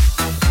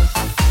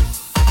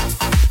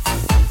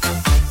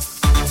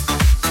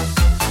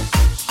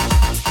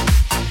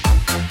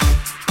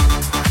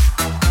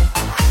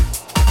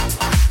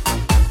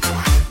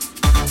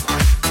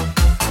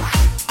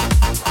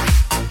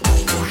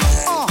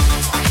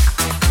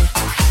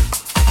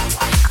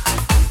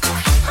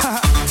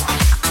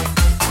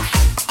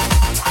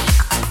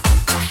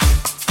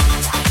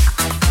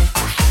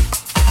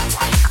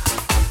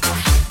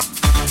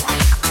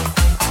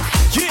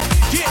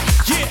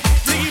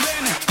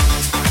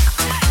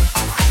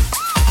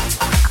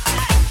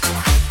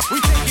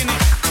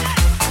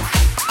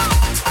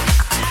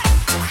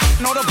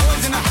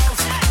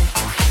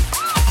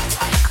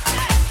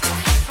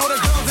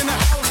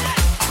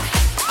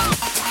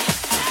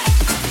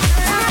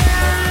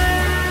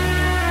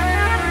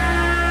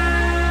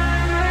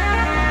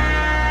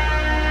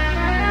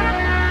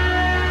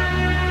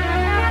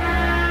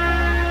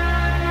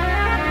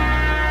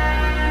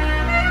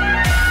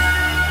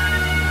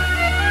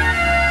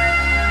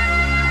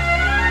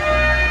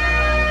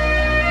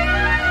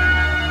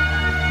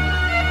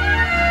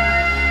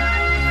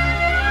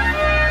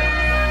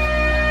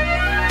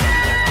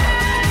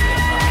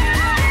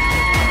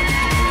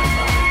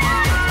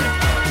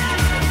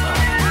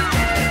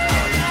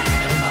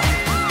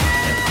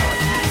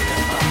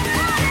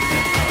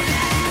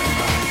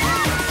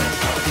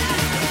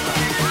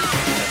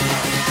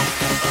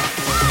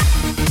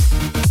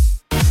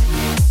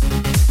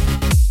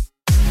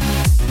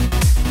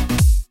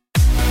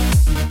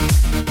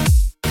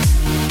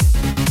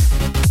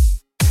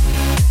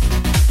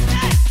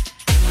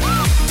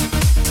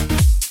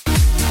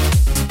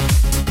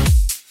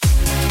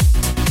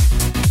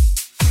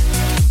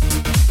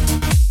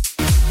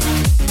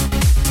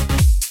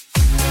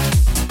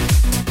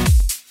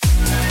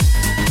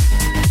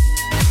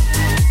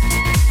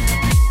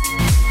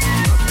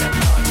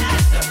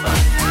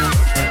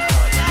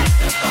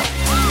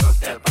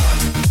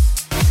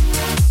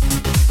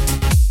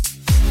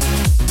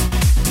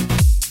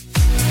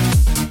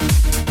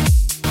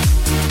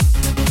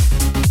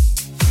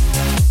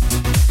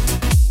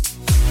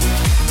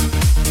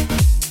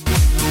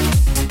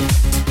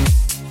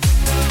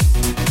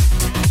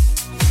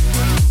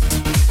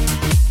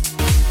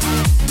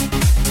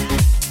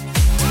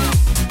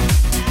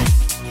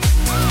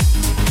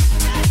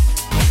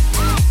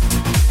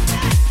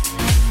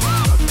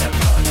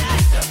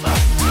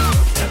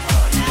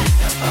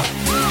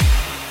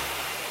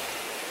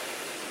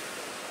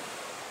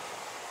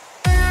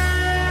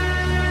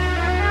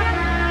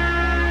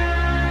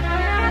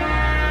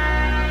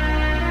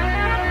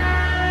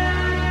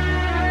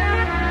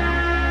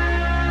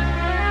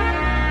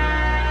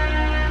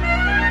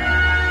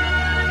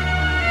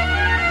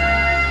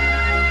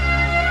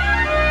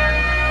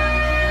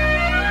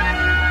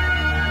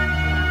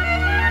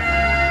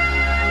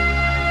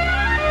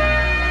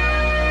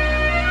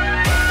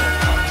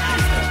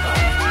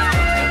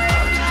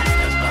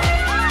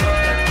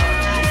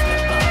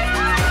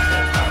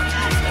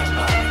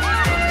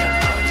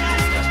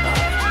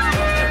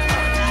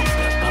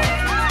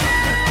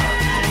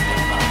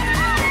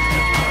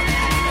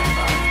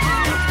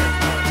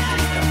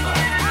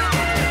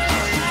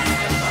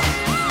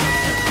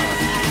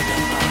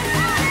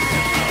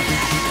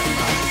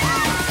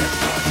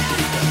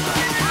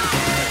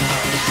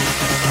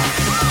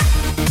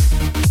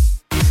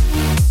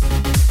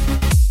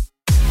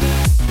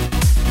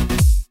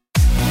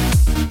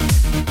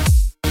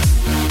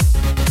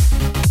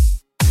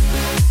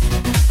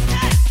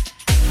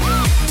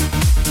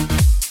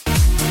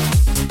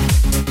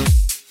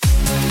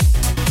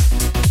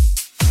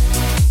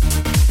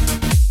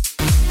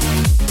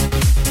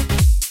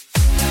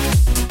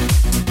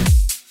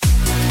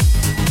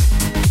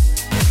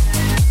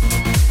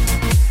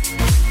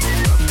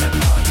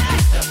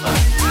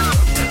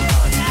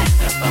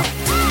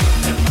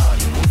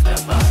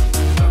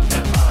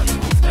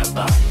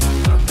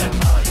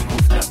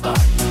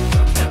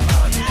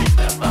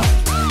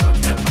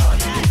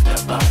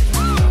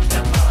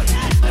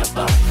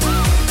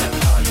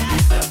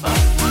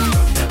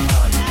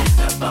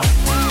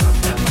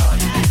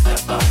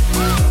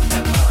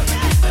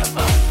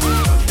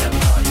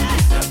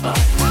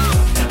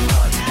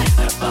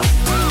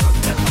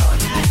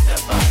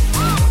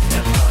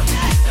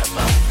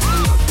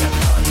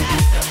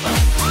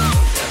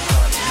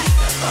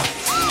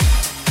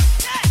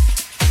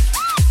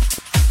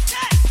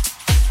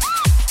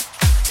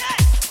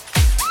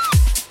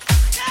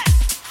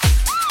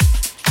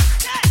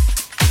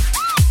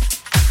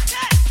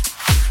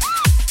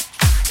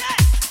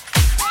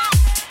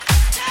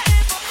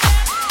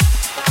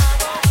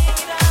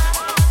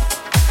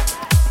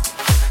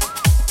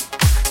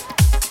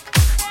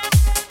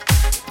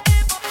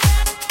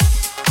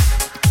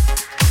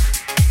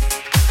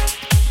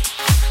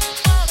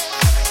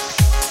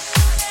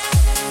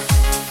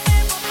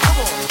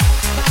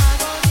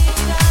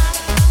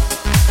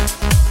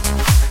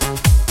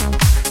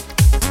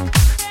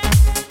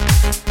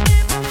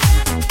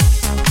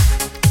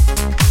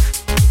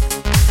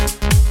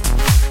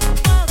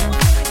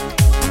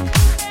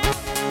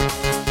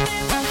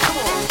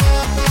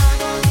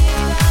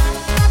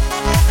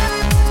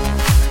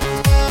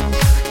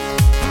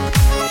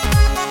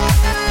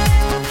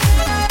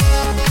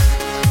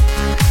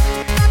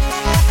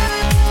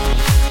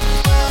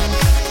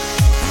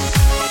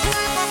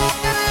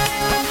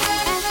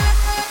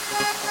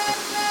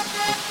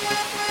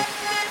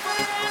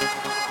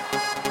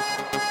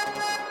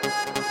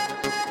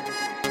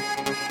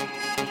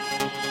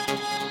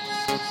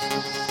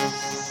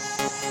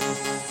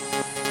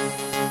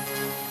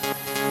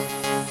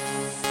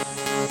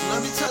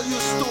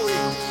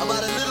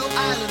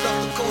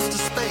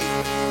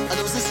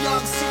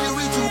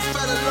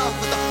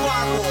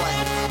 star boy.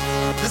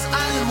 This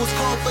island was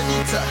called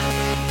Bonita,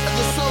 and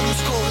the soul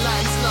is called La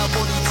Isla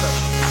Bonita.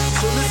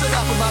 So listen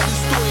up about this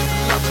story of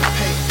love and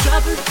pain.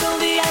 Dropping through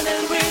the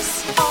island breeze,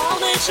 all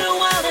nature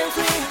wild and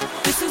free.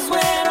 This is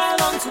where I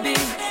long to be,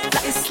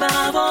 La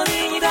Isla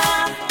Bonita.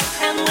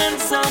 And when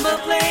summer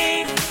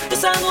played, the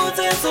sun would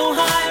set so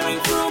high, ring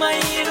through my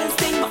ears and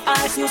sting my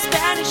eyes, your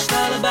Spanish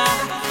lullaby.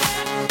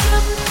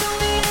 Dropping through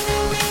the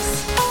island breeze,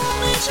 all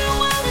nature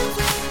wild and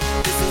free.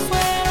 This is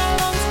where I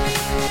long to be,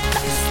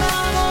 La Isla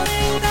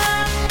Bonita.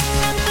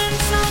 And when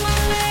summer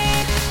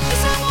played, the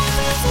sun would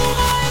set so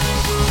high, ring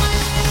through my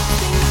ears and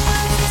sting my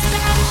eyes, your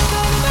Spanish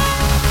lullaby.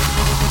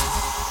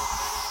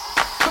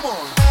 Come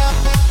on.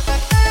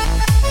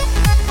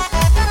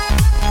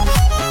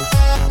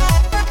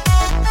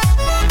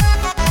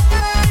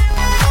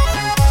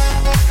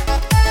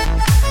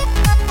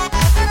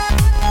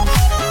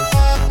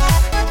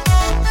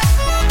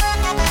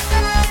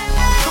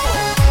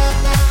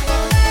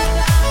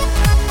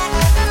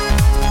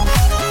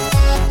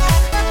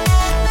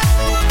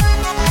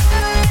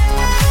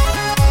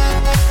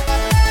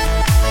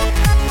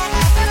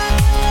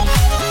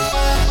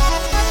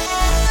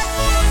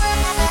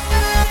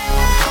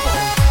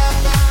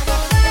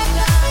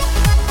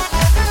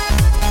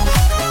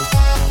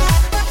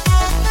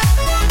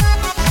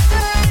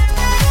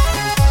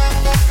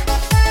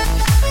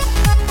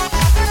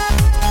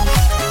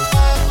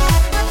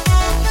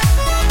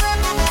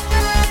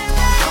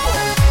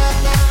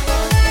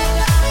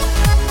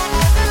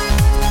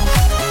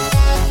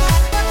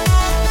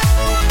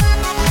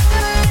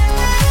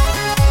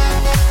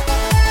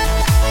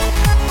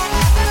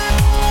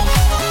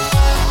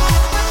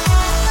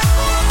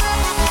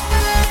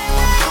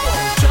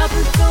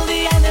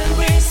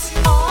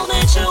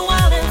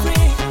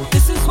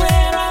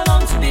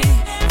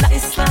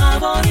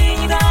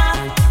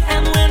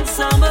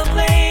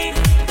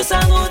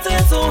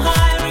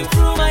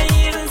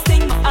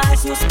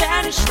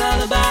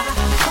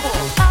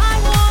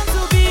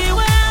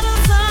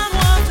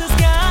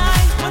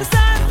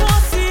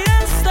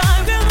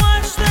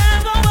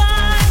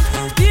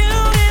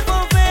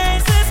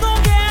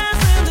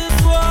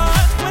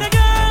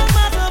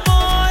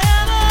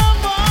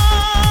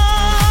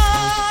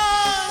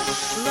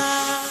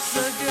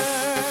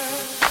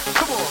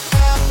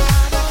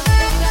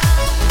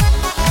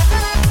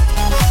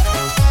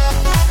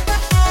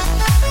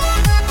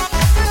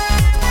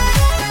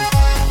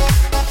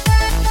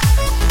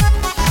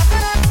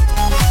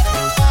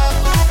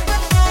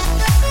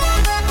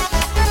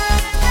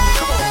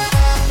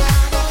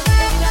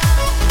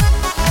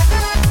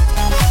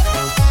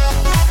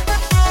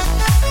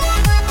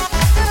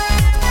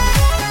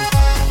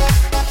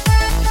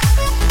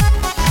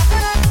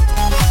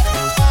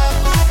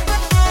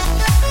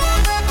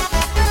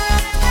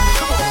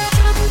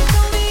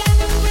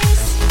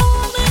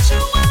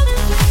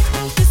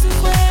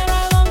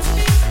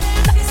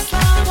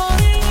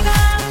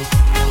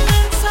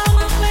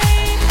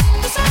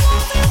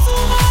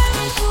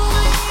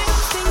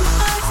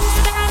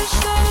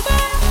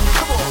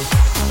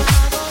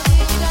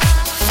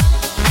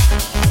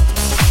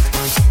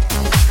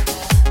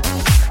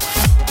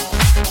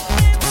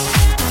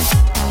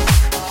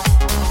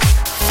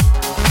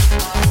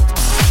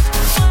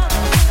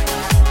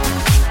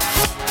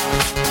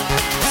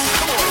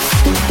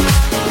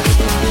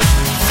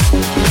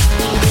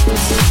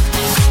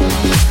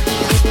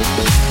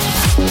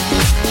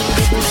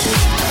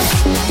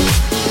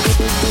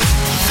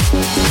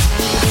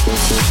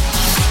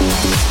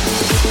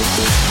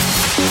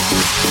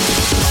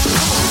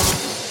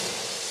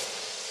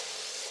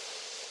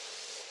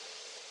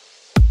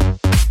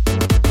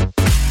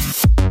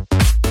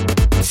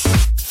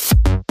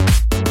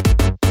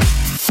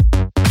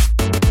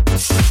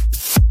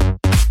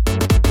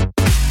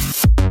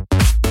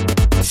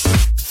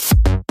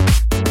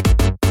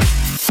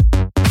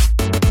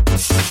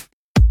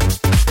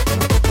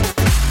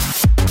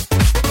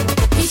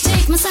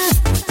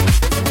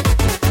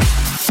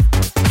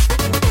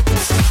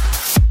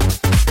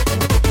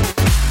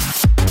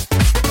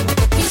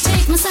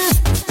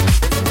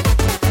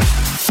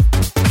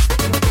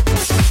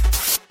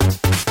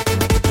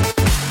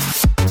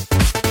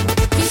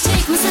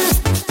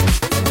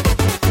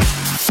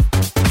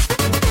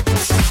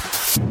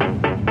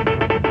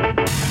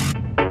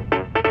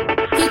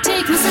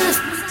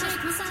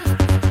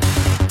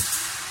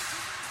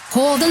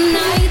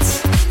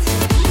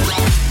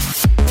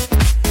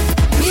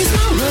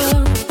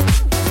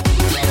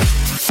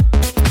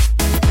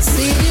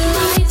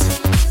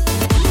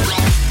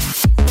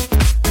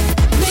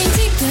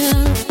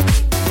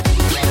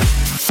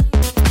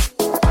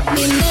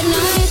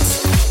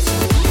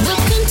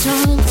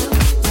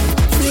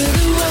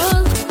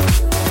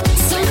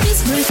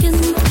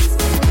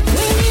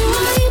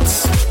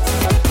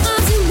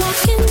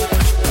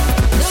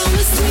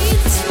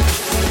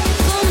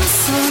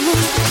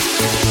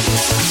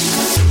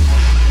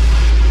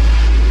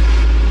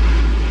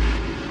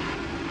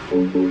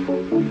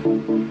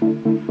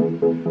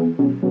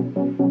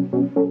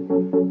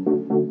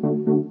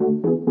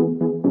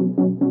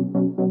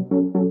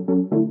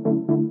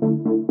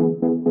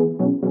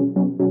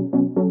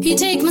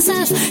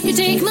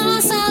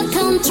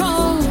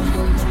 control.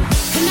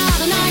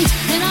 Another night,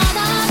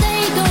 another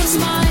day goes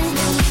by.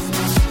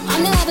 I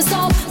never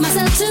stop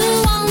myself to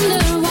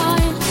wonder why.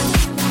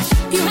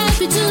 You help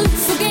me to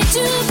forget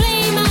to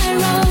play my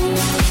role.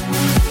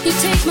 You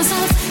take my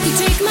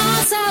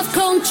self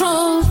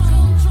control.